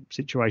my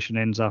situation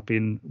ends up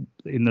in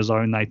the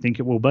zone they think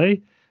it will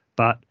be.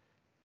 But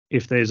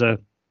if there's a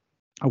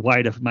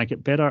way to make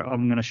it better,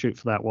 I'm going to shoot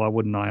for that. Why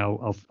wouldn't I?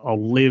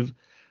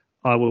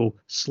 I will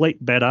sleep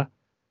better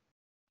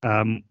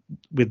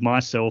with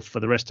myself for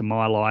the rest of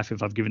my life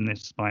if I've given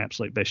this my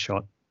absolute best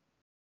shot.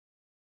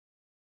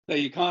 So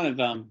you kind of,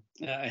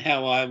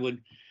 how I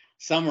would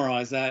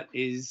summarize that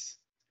is,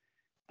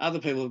 other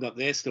people have got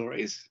their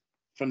stories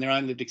from their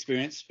own lived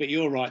experience, but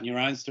you're writing your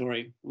own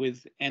story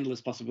with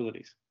endless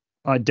possibilities.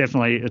 I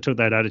definitely took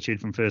that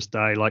attitude from first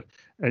day,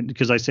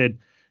 because they said,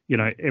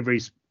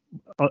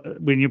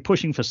 when you're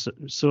pushing for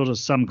sort of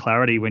some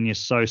clarity, when you're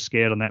so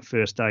scared on that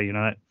first day,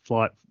 that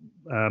fight,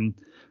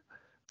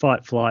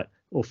 flight,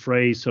 or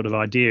freeze sort of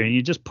idea, and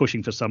you're just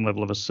pushing for some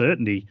level of a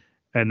certainty,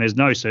 and there's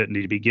no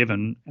certainty to be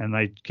given. And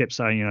they kept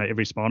saying,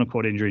 every spinal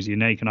cord injury is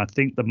unique. And I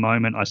think the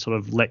moment I sort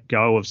of let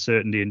go of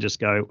certainty and just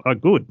go, oh,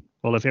 good.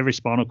 Well, if every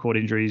spinal cord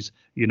injury is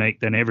unique,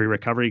 then every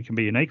recovery can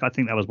be unique. I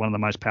think that was one of the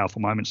most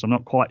powerful moments. I'm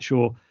not quite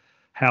sure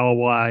how or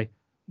why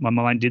my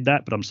mind did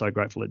that, but I'm so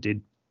grateful it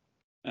did.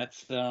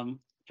 That's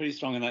pretty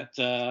strong in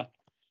that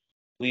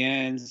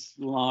Leanne's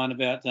line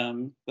about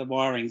the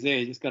wirings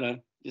there. Just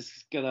gotta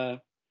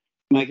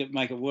make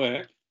it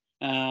work.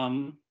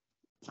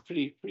 It's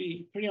pretty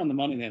on the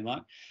money there,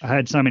 Mike. I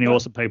had so many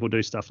awesome people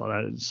do stuff like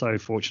that. It's so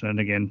fortunate, and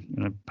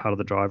again, part of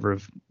the driver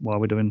of why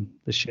we're doing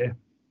this share.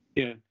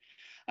 Yeah.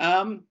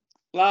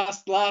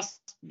 Last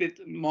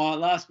bit, my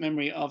last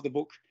memory of the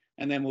book,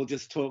 and then we'll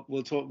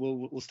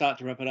start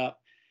to wrap it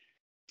up.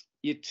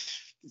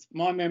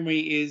 My memory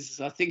is,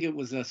 I think it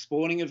was a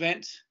sporting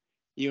event.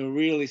 You were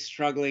really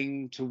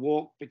struggling to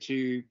walk, but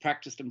you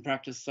practiced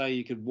so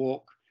you could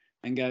walk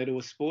and go to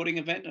a sporting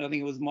event. And I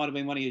think might have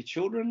been one of your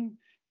children.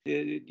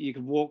 You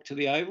could walk to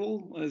the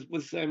Oval.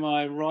 Am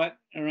I right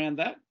around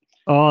that?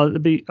 Oh,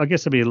 I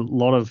guess there'd be a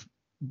lot of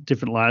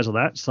different layers of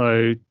that.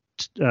 So,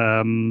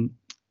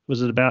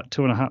 was it about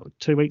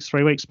 3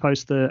 weeks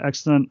post the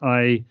accident?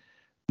 It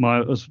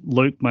was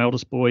Luke, my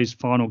oldest boy's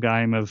final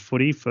game of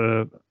footy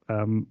for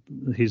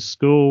his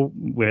school,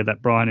 where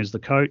that Brian is the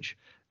coach,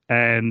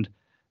 and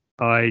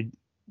I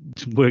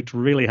worked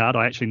really hard.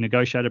 I actually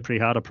negotiated pretty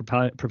hard. I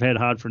prepared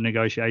hard for a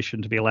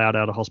negotiation to be allowed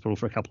out of hospital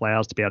for a couple of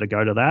hours to be able to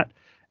go to that.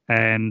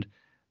 And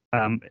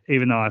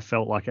even though I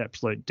felt like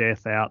absolute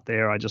death out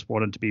there, I just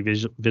wanted to be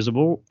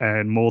visible.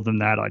 And more than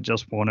that, I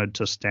just wanted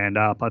to stand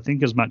up. I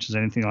think as much as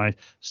anything, I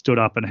stood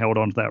up and held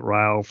onto that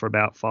rail for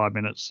about 5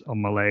 minutes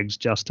on my legs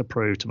just to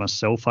prove to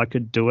myself I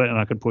could do it and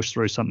I could push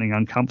through something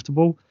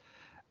uncomfortable.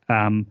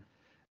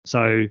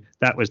 So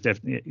that was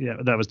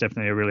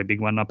definitely a really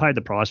big one. I paid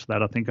the price for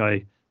that. I think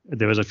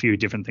there was a few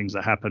different things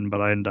that happened,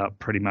 but I ended up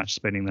pretty much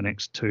spending the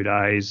next 2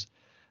 days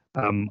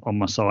on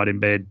my side in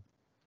bed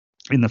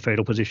in the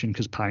fetal position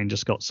because pain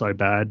just got so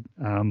bad.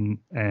 I'm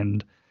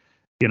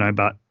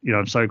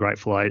so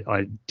grateful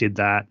I did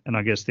that. And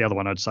I guess the other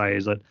one I'd say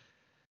is that,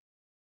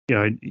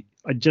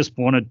 I just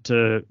wanted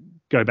to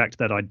go back to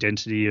that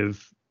identity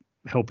of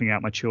helping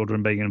out my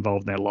children, being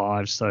involved in their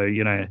lives. So,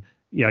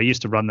 I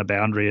used to run the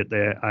boundary at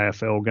their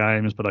AFL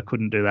games, but I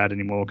couldn't do that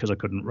anymore because I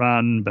couldn't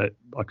run, but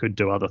I could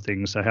do other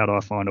things. So how do I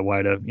find a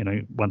way to,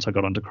 once I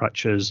got onto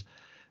crutches,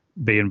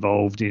 be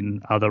involved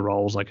in other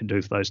roles I could do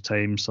for those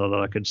teams so that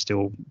I could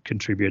still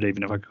contribute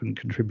even if I couldn't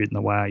contribute in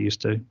the way I used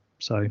to.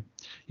 So,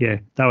 yeah,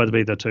 that would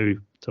be the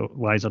two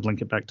ways I'd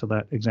link it back to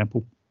that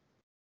example.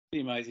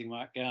 Pretty amazing,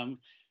 Mark.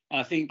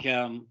 I think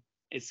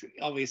it's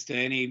obvious to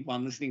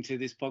anyone listening to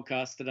this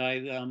podcast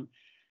today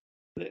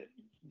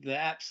the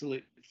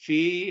absolute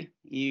fear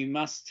you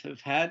must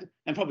have had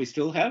and probably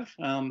still have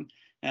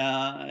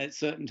at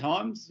certain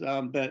times.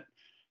 But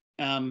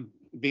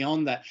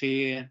beyond that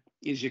fear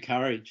is your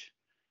courage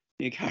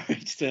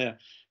to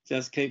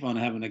just keep on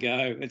having a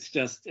go.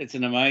 It's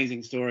an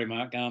amazing story,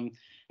 Mark. And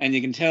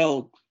you can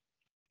tell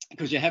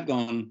because you have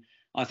gone,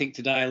 I think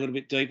today, a little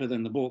bit deeper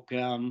than the book.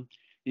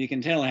 You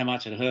can tell how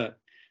much it hurt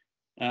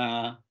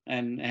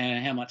and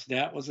how much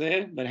doubt was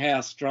there, but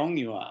how strong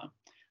you are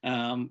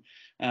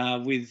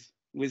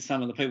with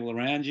some of the people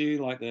around you,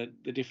 like the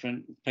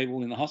different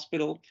people in the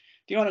hospital.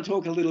 Do you want to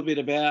talk a little bit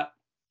about,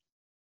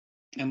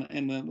 and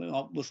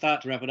we'll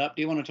start to wrap it up.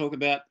 Do you want to talk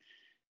about,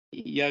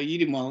 you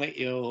didn't want to let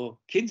your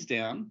kids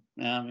down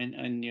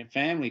and your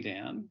family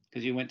down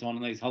because you went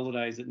on these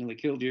holidays that nearly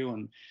killed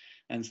you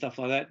and stuff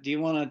like that. Do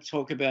you want to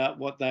talk about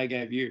what they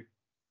gave you?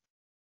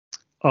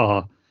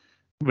 Oh,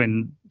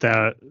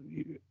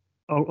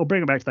 I'll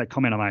bring it back to that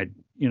comment I made.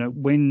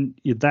 When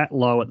you're that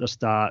low at the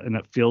start and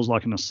it feels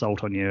like an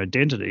assault on your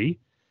identity,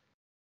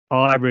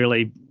 I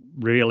really,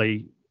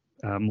 really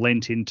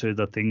lent into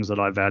the things that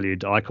I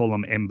valued. I call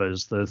them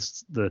embers,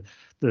 the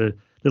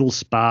little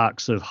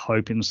sparks of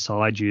hope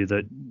inside you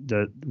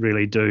that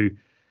really do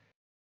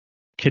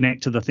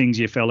connect to the things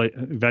you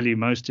value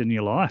most in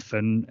your life.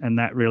 And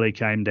that really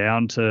came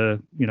down to,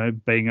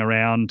 being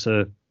around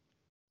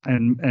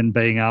and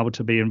being able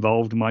to be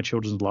involved in my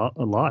children's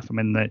life. I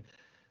mean,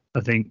 I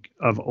think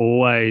I've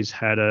always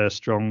had a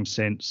strong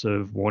sense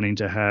of wanting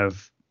to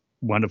have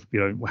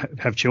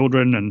have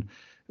children and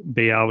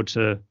be able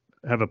to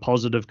have a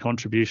positive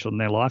contribution in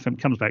their life. And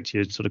it comes back to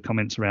your sort of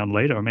comments around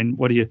leader. I mean,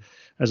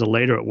 as a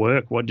leader at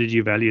work, what did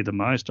you value the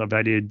most? I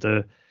valued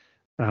the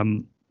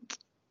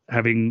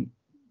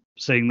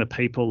seeing the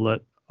people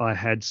that I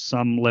had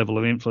some level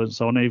of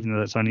influence on, even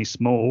though it's only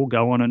small,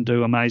 go on and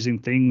do amazing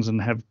things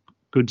and have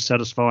good,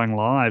 satisfying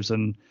lives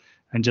and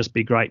just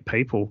be great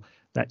people.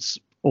 That's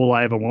all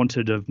I ever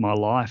wanted of my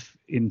life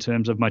in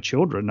terms of my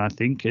children, I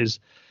think is.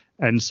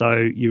 And so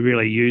you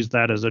really use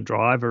that as a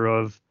driver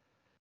of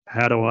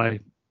how do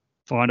I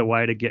find a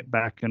way to get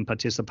back and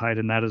participate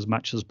in that as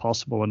much as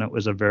possible. And it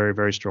was a very,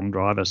 very strong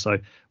driver. So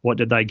what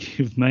did they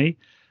give me?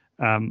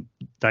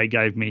 They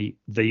gave me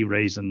the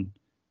reason,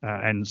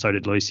 and so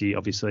did Lucy,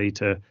 obviously,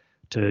 to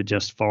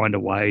just find a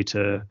way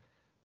to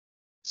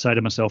say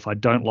to myself, I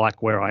don't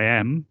like where I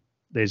am.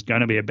 There's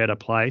going to be a better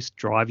place.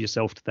 Drive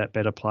yourself to that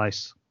better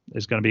place.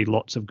 There's going to be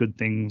lots of good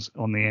things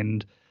on the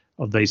end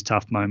of these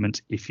tough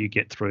moments if you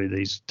get through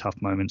these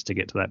tough moments to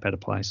get to that better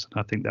place.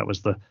 I think that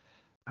was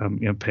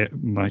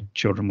my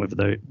children were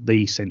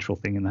the central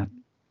thing in that.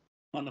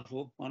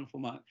 Wonderful,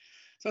 Mark.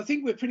 So I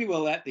think we're pretty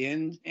well at the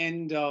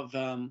end of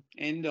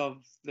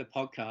the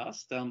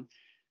podcast.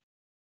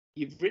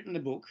 You've written a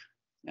book.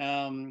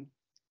 I'll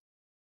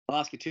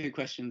ask you 2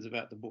 questions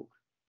about the book.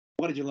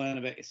 What did you learn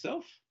about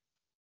yourself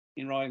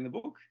in writing the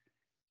book?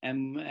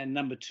 And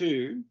number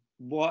 2,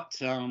 what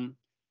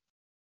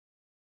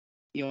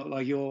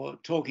you're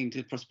talking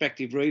to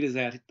prospective readers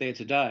out there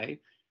today,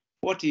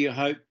 what do you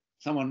hope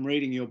someone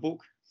reading your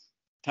book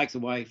takes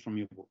away from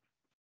your book?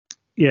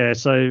 Yeah,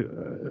 so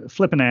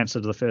flippant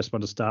answer to the first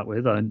one to start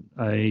with.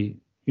 I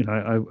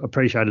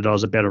appreciated I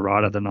was a better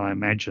writer than I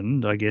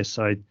imagined. I guess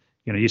I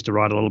used to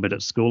write a little bit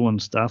at school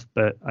and stuff,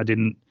 but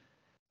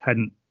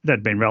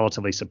that'd been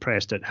relatively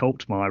suppressed. It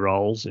helped my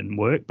roles in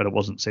work, but it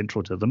wasn't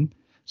central to them.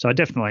 So I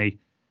definitely,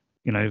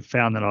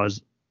 found that I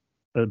was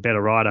a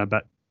better writer.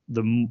 But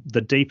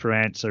the deeper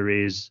answer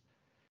is,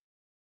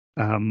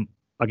 I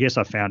guess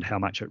I found how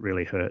much it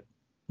really hurt.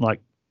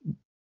 Like,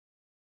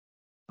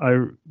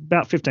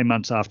 about 15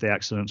 months after the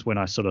accidents, when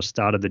I sort of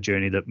started the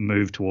journey that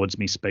moved towards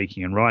me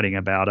speaking and writing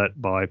about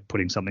it by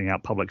putting something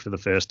out public for the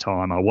first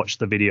time. I watched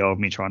the video of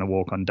me trying to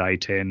walk on day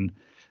 10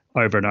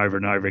 over and over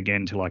and over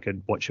again till I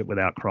could watch it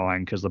without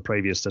crying, because the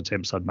previous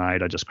attempts I'd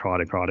made, I just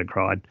cried and cried and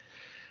cried.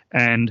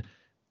 And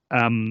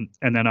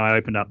then I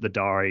opened up the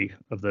diary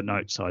of the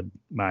notes I'd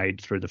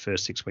made through the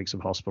first 6 weeks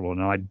of hospital,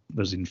 and I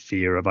was in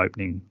fear of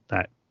opening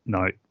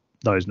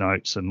those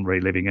notes and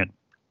reliving it.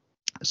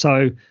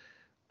 So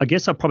I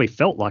guess I probably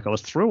felt like I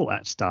was through all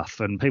that stuff,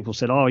 and people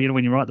said, "Oh,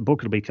 when you write the book,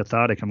 it'll be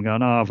cathartic." I'm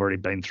going, "Oh, I've already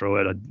been through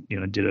it.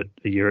 I, did it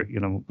a year,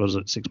 was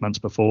it 6 months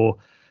before?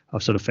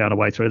 I've sort of found a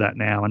way through that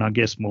now." And I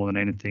guess more than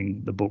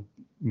anything, the book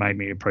made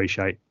me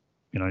appreciate,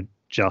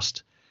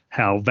 just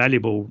how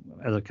valuable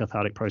as a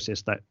cathartic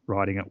process that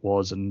writing it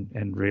was,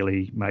 and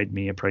really made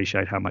me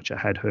appreciate how much it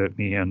had hurt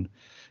me. And,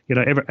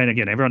 and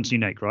again, everyone's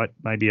unique, right?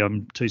 Maybe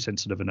I'm too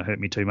sensitive and it hurt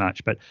me too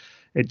much, but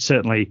it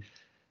certainly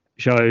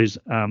shows,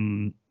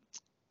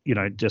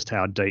 just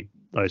how deep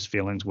those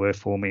feelings were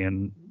for me,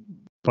 and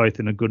both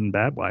in a good and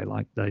bad way.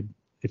 Like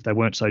if they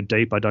weren't so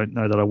deep, I don't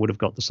know that I would have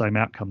got the same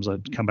outcomes.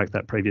 I'd come back to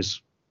that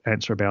previous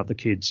answer about the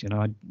kids.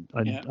 I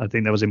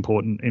think that was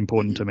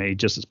important to me,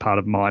 just as part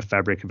of my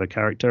fabric of a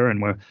character.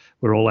 And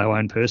we're all our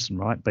own person,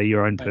 right? Be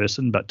your own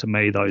person. But to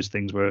me, those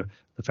things were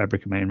the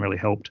fabric of me and really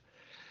helped.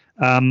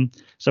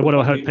 So what do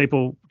I hope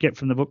people get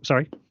from the book?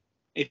 Sorry.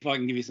 If I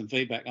can give you some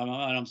feedback,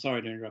 I'm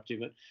sorry to interrupt you,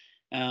 but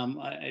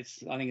I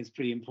think it's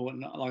pretty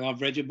important. Like,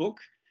 I've read your book,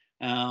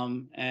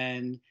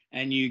 and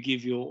you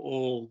give your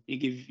all. You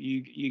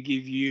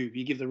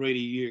give the reader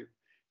you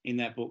in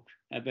that book,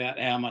 about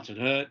how much it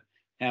hurt,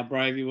 how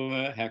brave you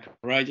were, how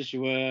courageous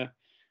you were,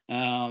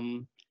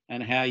 and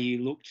how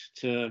you looked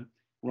to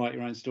write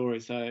your own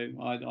story. So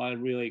I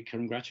really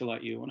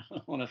congratulate you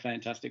on a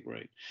fantastic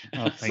read.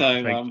 Oh,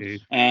 thank you.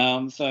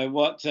 So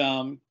what?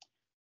 And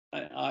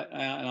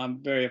I'm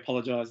very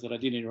apologise that I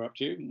did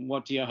interrupt you.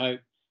 What do you hope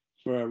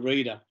for a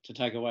reader to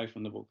take away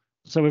from the book?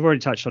 So we've already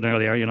touched on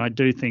earlier, I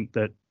do think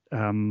that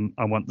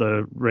I want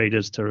the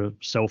readers to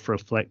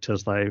self-reflect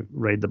as they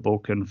read the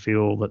book and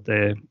feel that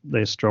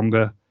they're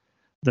stronger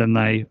than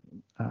they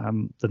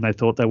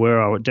thought they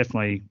were. I would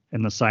definitely,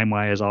 in the same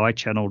way as I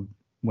channeled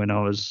when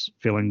I was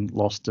feeling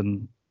lost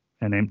and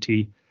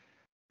empty,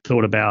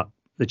 thought about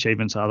the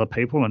achievements of other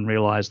people and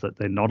realised that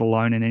they're not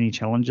alone in any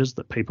challenges,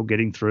 that people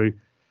getting through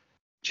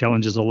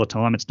challenges all the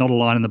time. It's not a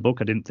line in the book.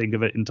 I didn't think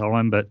of it in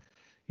time, but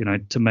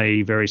to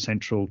me, very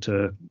central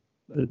to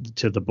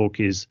the book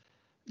is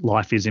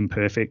life is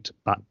imperfect,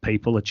 but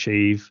people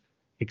achieve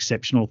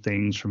exceptional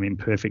things from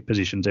imperfect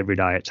positions every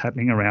day. It's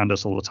happening around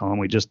us all the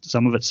time.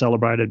 Some of it's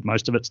celebrated,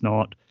 most of it's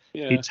not.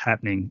 Yeah. It's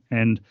happening.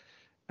 And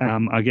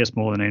I guess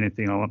more than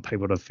anything, I want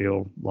people to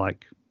feel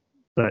like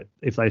that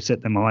if they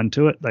set their mind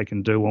to it, they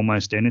can do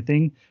almost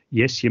anything.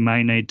 Yes, you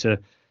may need to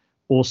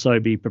also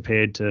be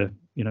prepared to,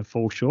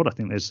 fall short. I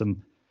think there's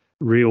some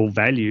real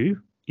value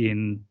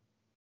in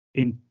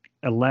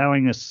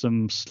allowing us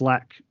some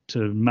slack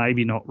to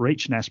maybe not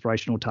reach an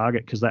aspirational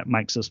target, because that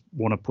makes us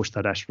want to push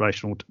that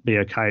be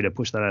okay to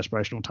push that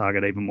aspirational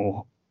target even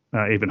more,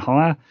 even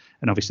higher.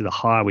 And obviously the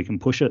higher we can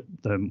push it,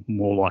 the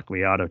more likely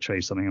we are to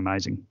achieve something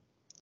amazing.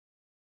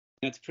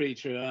 That's pretty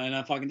true. And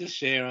if I can just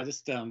share, I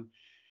just,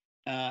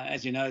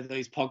 as you know,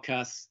 these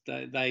podcasts,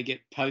 they get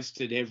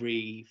posted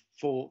every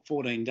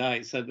 14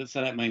 days. So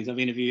that means I've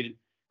interviewed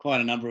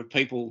quite a number of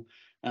people.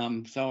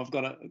 So I've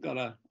got a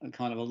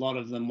kind of a lot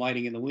of them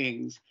waiting in the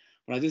wings.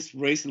 But I just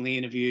recently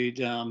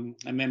interviewed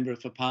a member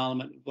for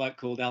Parliament, a bloke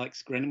called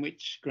Alex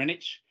Greenwich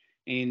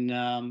in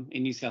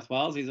New South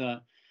Wales. He's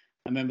an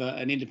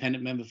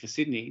independent member for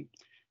Sydney,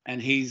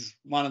 and he's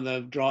one of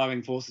the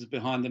driving forces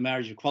behind the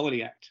Marriage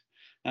Equality Act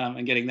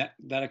and getting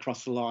that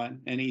across the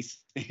line. And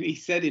he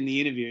said in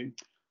the interview,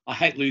 "I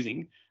hate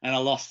losing, and I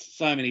lost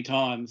so many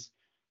times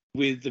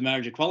with the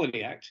Marriage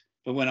Equality Act,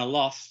 but when I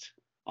lost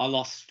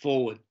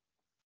forward."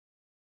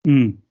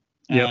 Yep.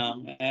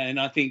 And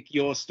I think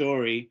your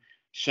story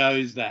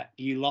shows that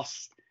you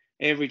lost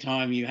every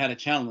time you had a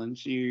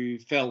challenge, you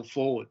fell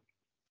forward.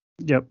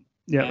 Yep.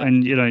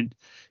 And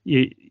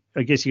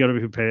I guess you got to be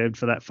prepared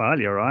for that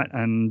failure, right?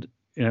 And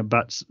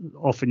but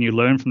often you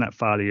learn from that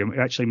failure. You're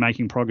actually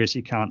making progress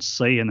you can't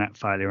see in that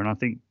failure. And I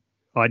think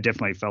I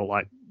definitely felt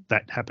like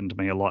that happened to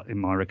me a lot in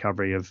my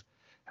recovery of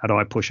how do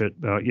I push it?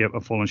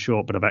 I've fallen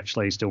short, but I'm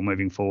actually still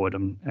moving forward.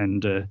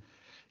 Thank you.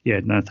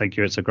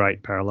 It's a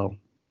great parallel.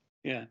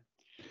 Yeah.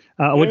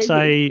 I would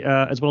say,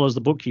 as well as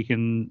the book,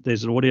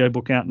 there's an audio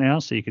book out now,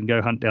 so you can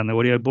go hunt down the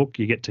audio book.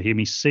 You get to hear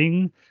me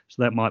sing,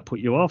 so that might put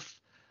you off.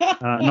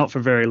 Not for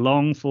very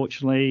long,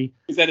 fortunately.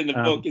 Is that in the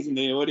book? Isn't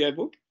the audio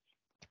book?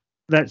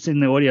 That's in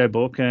the audio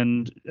book,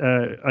 and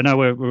I know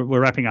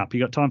we're wrapping up. You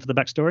got time for the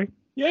backstory?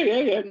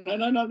 Yeah.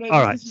 No.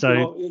 All right,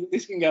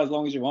 this can go as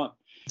long as you want.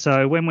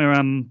 So when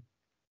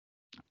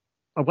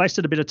I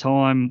wasted a bit of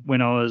time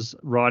when I was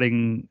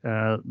writing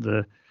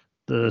the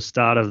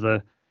start of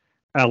the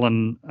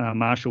Alan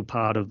Marshall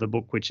part of the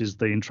book, which is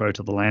the intro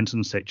to the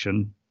Lantern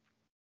section.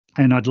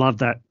 And I'd love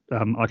that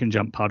I Can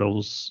Jump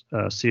Puddles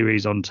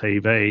series on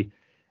TV.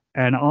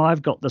 And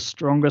I've got the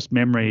strongest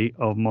memory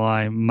of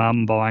my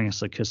mum buying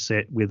us a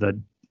cassette with a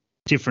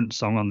different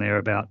song on there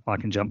about I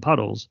Can Jump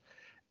Puddles,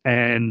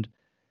 and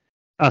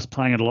us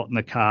playing it a lot in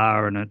the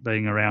car and it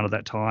being around at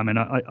that time. And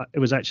it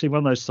was actually one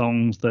of those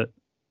songs that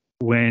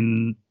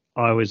when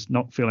I was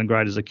not feeling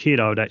great as a kid,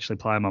 I would actually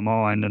play in my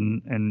mind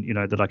and you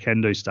know, that I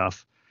can do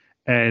stuff.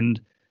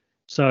 And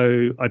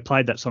so I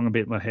played that song a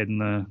bit in my head in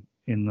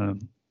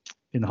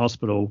the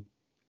hospital.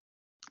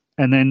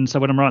 And then so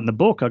when I'm writing the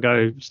book, I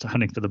go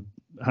hunting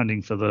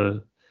for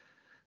the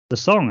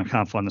song. I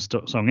can't find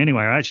the song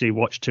anyway. I actually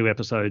watched 2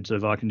 episodes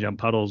of I Can Jump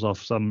Puddles off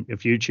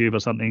YouTube or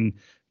something.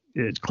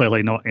 It's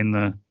clearly not in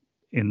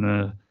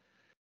the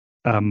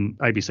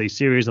ABC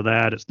series of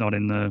that. It's not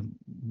in the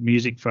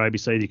music for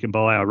ABC that you can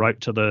buy. I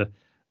wrote to the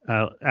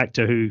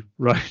actor who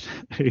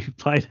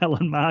played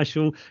Alan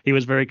Marshall. He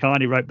was very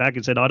kind. He wrote back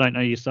and said, "I don't know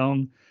your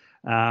song."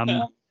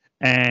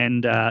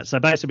 And so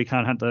basically we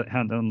can't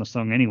hunt on the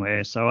song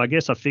anywhere. So I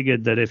guess I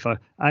figured that if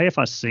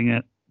I sing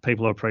it,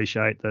 people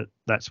appreciate that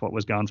that's what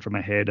was going through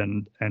my head,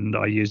 and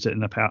I used it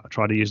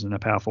try to use it in a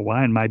powerful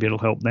way, and maybe it'll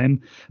help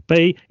them.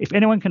 B, if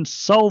anyone can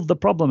solve the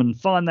problem and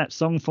find that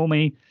song for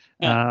me,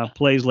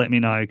 please let me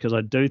know, because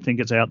I do think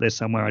it's out there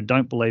somewhere. I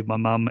don't believe my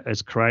mum,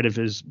 as creative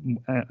as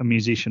a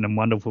musician and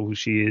wonderful as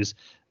she is,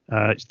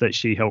 that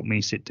she helped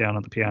me sit down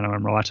at the piano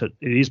and write it.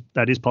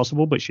 That is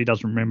possible, but she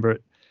doesn't remember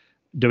it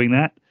doing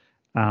that.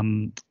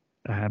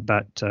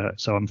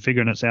 So I'm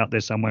figuring it's out there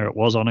somewhere. It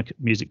was on a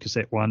music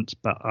cassette once,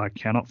 but I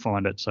cannot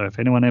find it. So if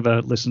anyone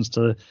ever listens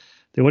to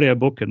the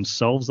audiobook and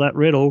solves that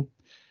riddle,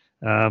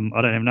 I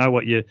don't even know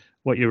what your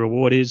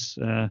reward is.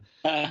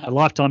 A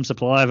lifetime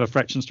supply of a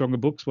fraction stronger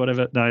books,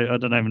 whatever. No, I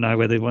don't even know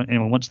whether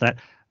anyone wants that.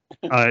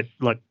 I'd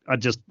love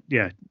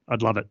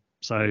it.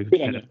 So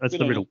that's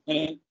the riddle.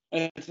 And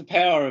it's the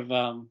power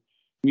of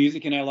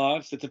music in our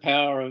lives. It's the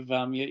power of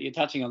you're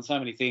touching on so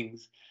many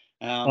things.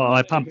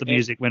 I pumped the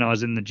music when I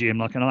was in the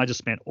gym, and I just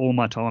spent all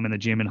my time in the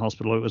gym in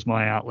hospital. It was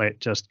my outlet.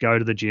 Just go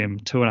to the gym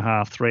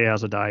 2.5, 3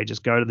 hours a day.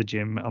 Just go to the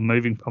gym. I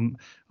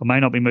may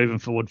not be moving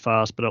forward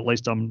fast, but at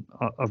least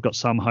I've got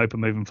some hope of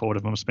moving forward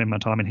if I'm spending my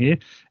time in here.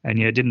 And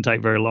yeah, it didn't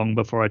take very long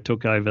before I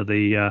took over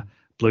the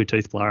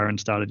Bluetooth player and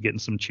started getting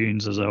some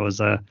tunes as I was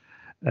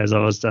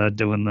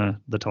doing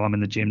the time in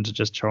the gym, to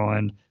just try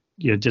and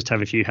just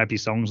have a few happy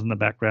songs in the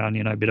background,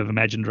 a bit of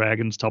Imagine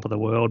Dragons, Top of the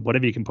World,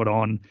 whatever you can put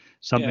on,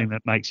 something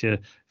that makes you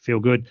feel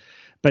good.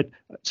 But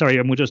sorry,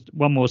 and we'll just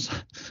one more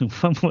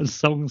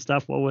song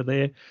stuff while we're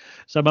there.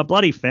 So my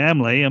bloody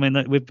family, I mean,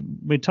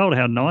 we're told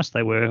how nice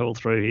they were all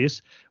through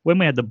this. When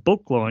we had the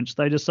book launch,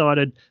 they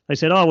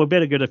said, oh, we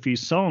better get a few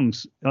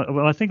songs.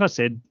 Well, I think I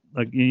said,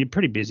 like, you're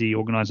pretty busy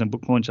organising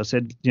book launch. I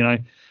said,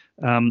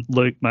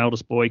 Luke, my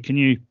eldest boy, can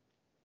you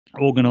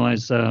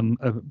organise a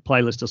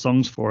playlist of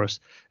songs for us?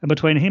 And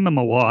between him and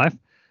my wife,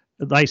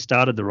 they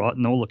started the write,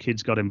 and all the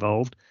kids got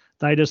involved.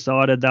 They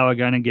decided they were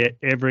going to get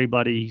every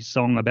bloody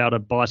song about a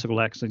bicycle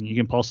accident you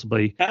can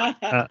possibly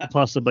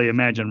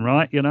imagine,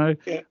 right?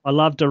 I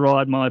love to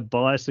ride my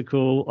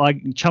bicycle.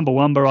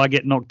 Chumbawamba, I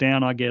get knocked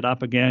down, I get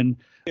up again.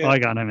 I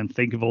can't even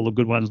think of all the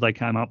good ones they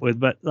came up with,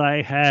 but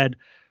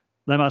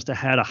they must have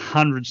had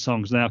 100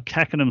 songs now,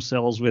 cacking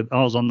themselves with.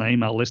 I was on the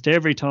email list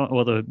every time,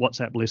 or the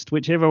WhatsApp list,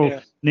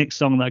 whichever next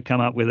song they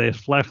come up with, they're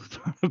flat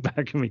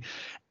back at me.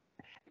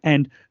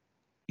 And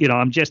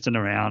I'm jesting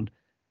around.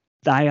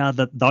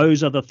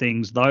 Those are the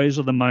things. Those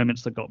are the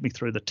moments that got me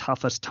through the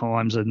toughest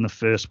times in the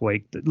first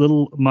week. The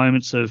little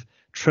moments of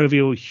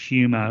trivial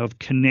humor, of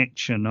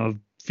connection, of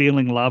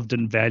feeling loved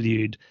and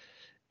valued.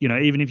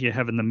 Even if you're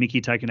having the mickey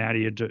taken out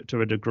of you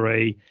to a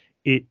degree,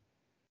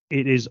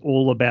 it is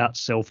all about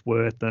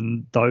self-worth,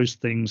 and those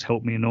things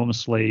helped me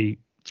enormously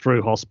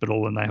through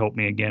hospital, and they helped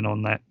me again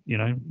on that,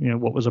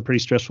 what was a pretty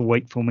stressful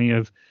week for me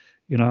of,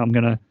 I'm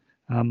going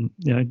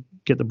to,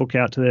 get the book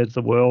out to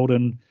the world.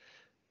 And,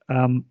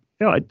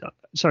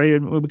 sorry,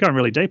 we're going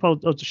really deep. I'll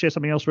share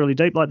something else really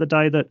deep. Like the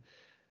day that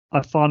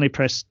I finally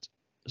pressed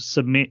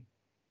submit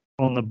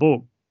on the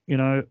book,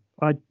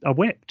 I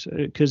wept,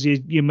 because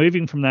you're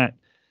moving from that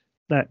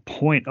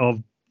point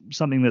of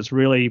something that's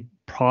really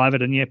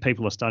private, and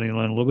people are starting to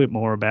learn a little bit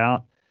more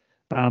about.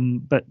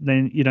 But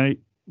then,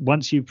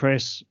 once you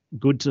press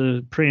good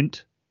to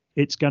print,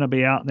 it's going to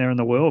be out there in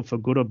the world for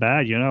good or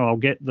bad. I'll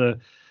get the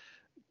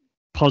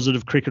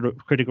positive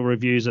critical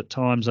reviews at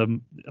times.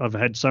 I've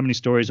had so many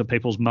stories of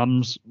people's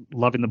mums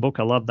loving the book.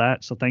 I love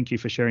that. So thank you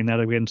for sharing that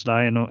again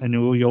today, and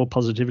all your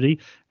positivity.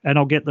 And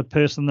I'll get the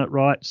person that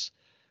writes,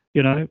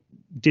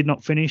 did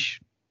not finish,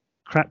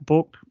 crap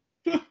book,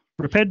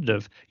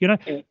 repetitive,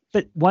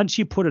 But once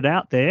you put it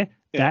out there,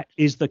 that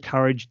is the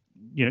courage,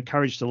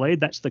 courage to lead.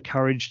 That's the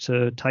courage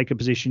to take a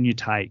position you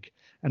take.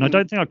 And I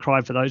don't think I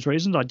cried for those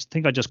reasons. I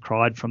think I just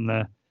cried from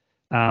the,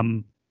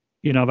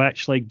 I've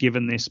actually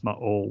given this my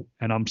all,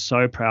 and I'm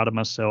so proud of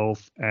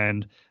myself.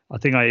 And I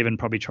think I even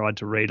probably tried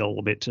to read a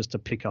little bit just to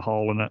pick a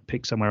hole and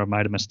pick somewhere I've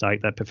made a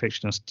mistake, that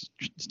perfectionist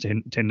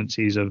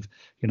tendencies of,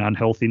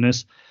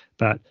 unhealthiness,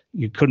 but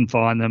you couldn't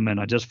find them. And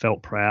I just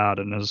felt proud,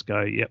 and I just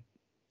go, yep,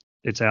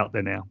 it's out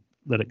there now.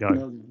 Let it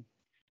go.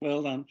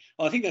 Well done.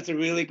 Well, I think that's a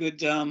really good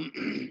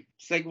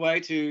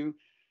segue to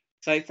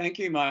say thank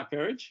you, Mark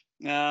Berridge.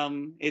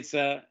 It's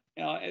to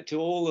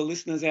all the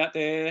listeners out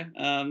there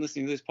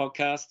listening to this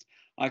podcast,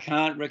 I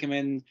can't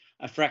recommend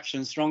A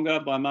Fraction Stronger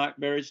by Mark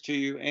Berridge to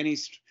you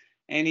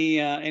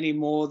any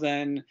more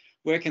than.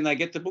 Where can they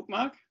get the book,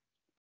 Mark?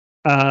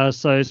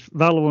 So it's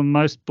available in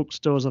most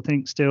bookstores, I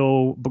think,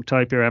 still.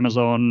 Booktopia,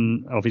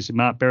 Amazon, obviously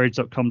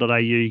markberridge.com.au.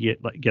 You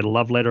get a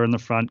love letter in the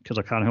front, because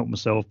I can't help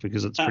myself,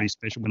 because it's pretty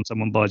special when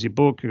someone buys your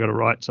book. You've got to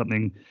write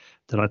something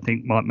that I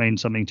think might mean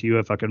something to you.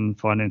 If I can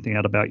find anything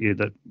out about you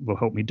that will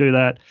help me do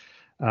that.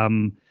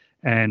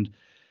 And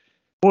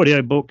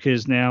audiobook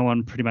is now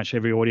on pretty much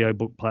every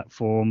audiobook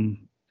platform.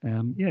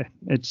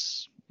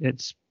 It's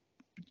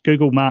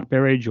Google Mark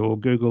Berridge or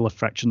Google A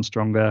Fraction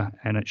Stronger,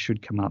 and it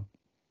should come up.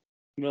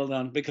 Well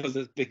done, because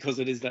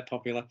it is that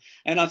popular.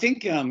 And I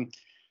think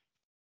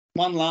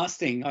one last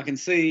thing, I can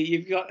see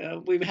you've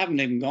got. We haven't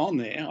even gone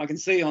there. I can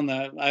see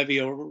over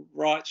your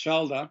right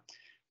shoulder,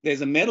 there's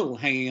a medal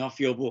hanging off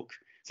your book.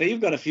 So you've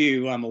got a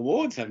few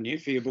awards, haven't you,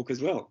 for your book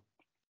as well?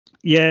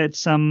 Yeah,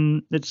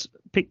 it's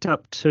picked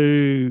up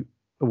 2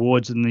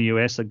 awards in the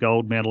US: a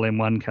gold medal in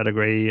one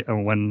category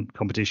or one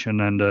competition,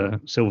 and a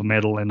silver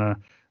medal in the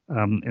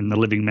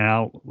Living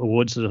Now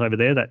Awards that are over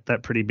there.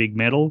 That pretty big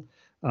medal.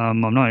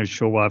 I'm not even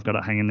sure why I've got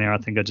it hanging there. I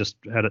think I just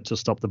had it to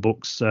stop the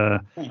books,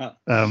 like how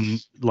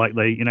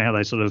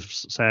they sort of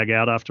sag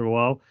out after a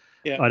while.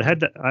 Yeah.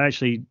 I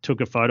actually took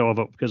a photo of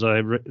it because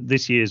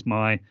this year's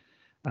my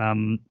a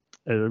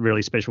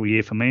really special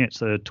year for me.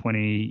 It's a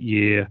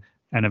 20-year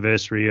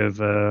anniversary of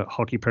a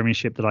hockey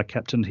premiership that I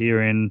captained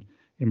here in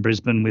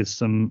Brisbane with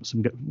some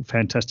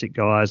fantastic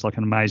guys, like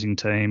an amazing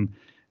team.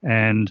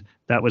 And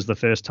that was the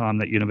first time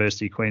that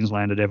University of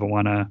Queensland had ever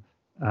won a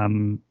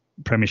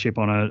premiership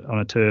on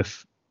a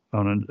turf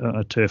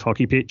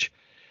hockey pitch,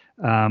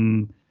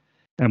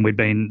 and we'd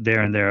been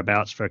there and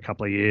thereabouts for a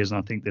couple of years, and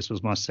I think this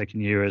was my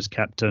second year as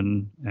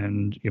captain,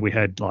 and we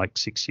had like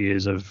 6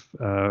 years of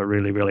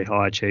really, really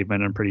high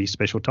achievement and pretty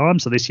special time.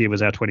 So this year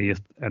was our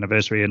 20th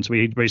anniversary, and so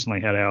we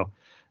recently had our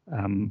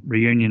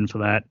reunion for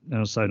that. It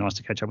was so nice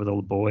to catch up with all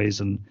the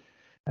boys, and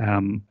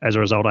as a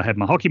result I had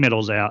my hockey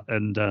medals out,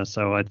 and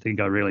so I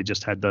think I really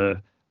just had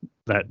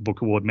that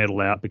book award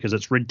medal out because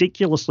it's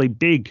ridiculously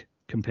big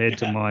compared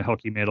to my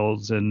hockey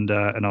medals, and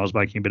I was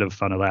making a bit of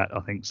fun of that, I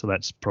think. So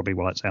that's probably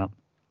why it's out.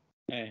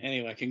 Yeah,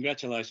 anyway,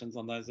 congratulations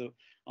on those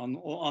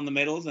on the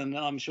medals, and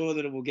I'm sure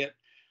that it will get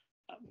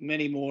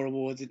many more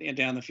awards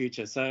down the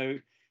future. So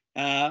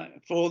for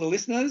all the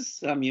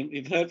listeners,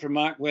 you've heard from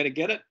Mark where to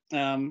get it.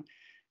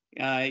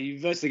 You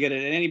virtually get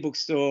it at any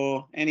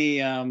bookstore, any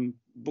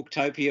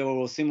Booktopia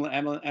or similar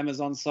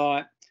Amazon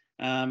site.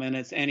 And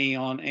it's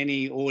on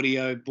any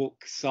audio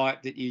book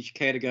site that you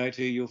care to go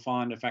to, you'll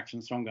find A Fraction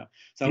Stronger.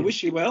 So I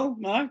wish you well,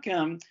 Mark.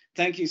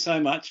 Thank you so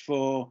much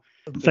for.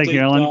 Thank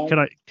you, Alan.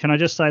 Can I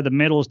just say the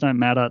medals don't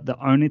matter. The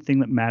only thing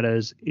that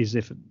matters is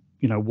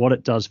what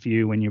it does for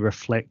you when you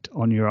reflect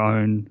on your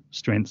own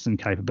strengths and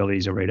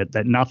capabilities to read it.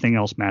 That nothing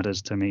else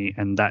matters to me,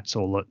 and that's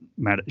all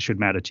that should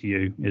matter to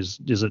you. Is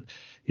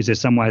there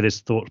some way this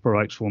thought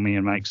provokes for me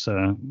and makes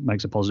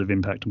a positive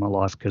impact on my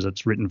life because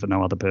it's written for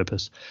no other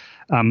purpose?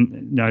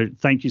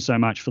 Thank you so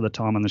much for the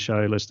time on the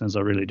show, listeners.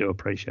 I really do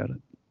appreciate it.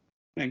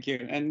 Thank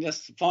you. And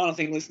just final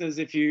thing, listeners,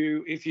 if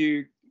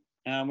you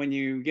when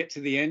you get to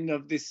the end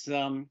of this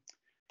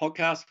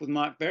podcast with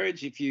Mark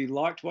Berridge, if you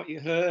liked what you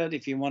heard,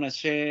 if you want to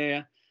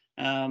share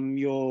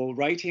your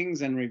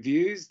ratings and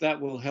reviews, that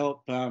will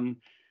help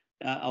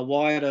a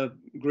wider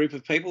group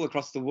of people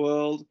across the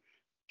world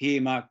hear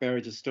Mark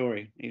Berridge's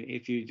story.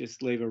 If you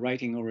just leave a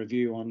rating or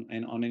review on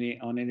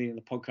any of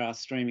the podcast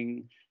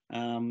streaming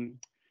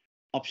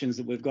options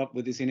that we've got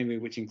with this interview,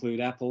 which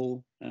include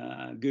Apple,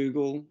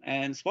 Google,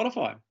 and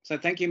Spotify. So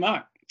thank you,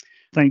 Mark.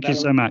 Thank you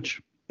so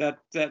much.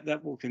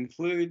 That will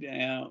conclude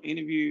our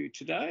interview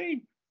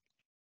today,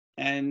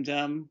 and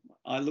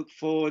I look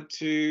forward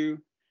to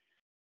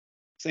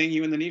seeing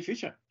you in the near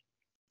future.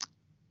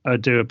 I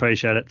do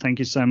appreciate it. Thank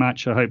you so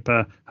much. I hope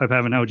I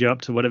haven't held you up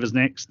to whatever's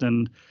next,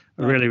 and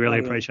I really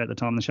appreciate the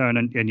time on the show.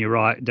 And you're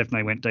right, it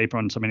definitely went deeper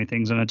on so many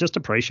things, and I just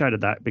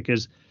appreciated that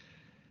because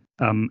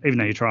even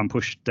though you try and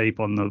push deep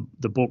on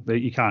the book, that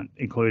you can't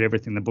include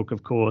everything in the book,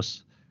 of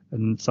course,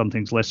 and some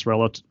things less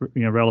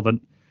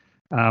relevant.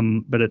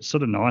 But it's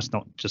sort of nice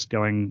not just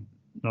going.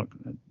 It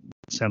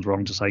sounds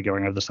wrong to say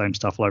going over the same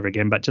stuff all over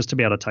again, but just to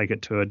be able to take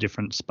it to a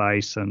different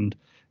space. And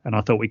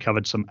I thought we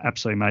covered some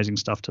absolutely amazing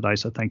stuff today.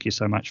 So thank you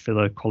so much for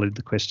the quality of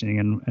the questioning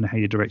and how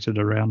you directed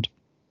it around.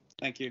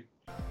 Thank you.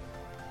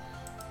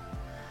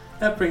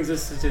 That brings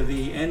us to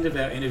the end of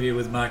our interview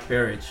with Mark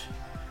Berridge.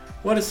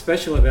 What is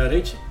special about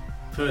each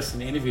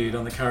person interviewed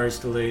on the Courage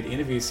to Lead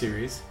interview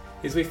series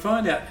is we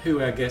find out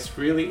who our guest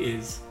really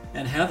is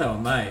and how they were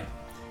made,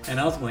 and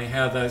ultimately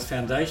how those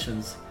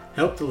foundations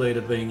help the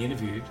leader being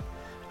interviewed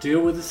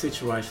deal with the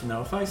situation they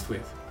were faced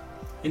with.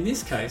 In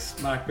this case,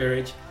 Mark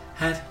Berridge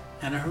had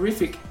an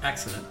horrific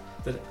accident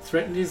that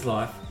threatened his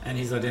life and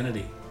his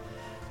identity.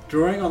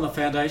 Drawing on the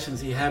foundations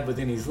he had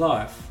within his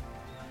life,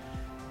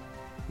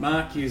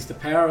 Mark used the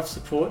power of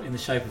support in the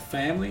shape of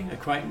family,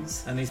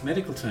 acquaintance and his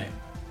medical team.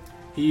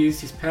 He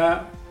used his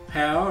power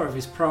of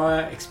his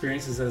prior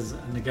experiences as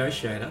a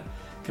negotiator,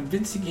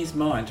 convincing his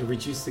mind to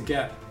reduce the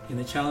gap in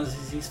the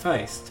challenges he's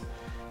faced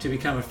to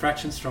become a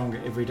fraction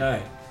stronger every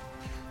day.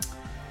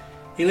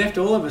 He left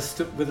all of us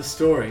with a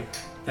story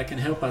that can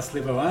help us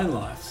live our own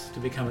lives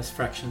to become a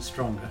fraction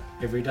stronger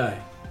every day.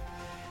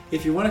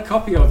 If you want a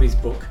copy of his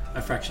book,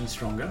 A Fraction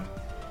Stronger,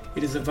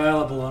 it is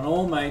available on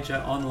all major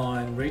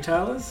online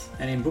retailers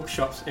and in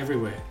bookshops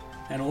everywhere,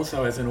 and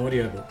also as an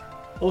audiobook.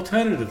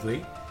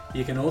 Alternatively,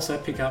 you can also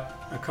pick up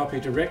a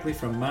copy directly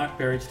from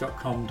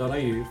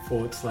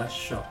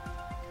markberridge.com.au/shop.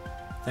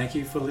 Thank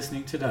you for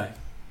listening today.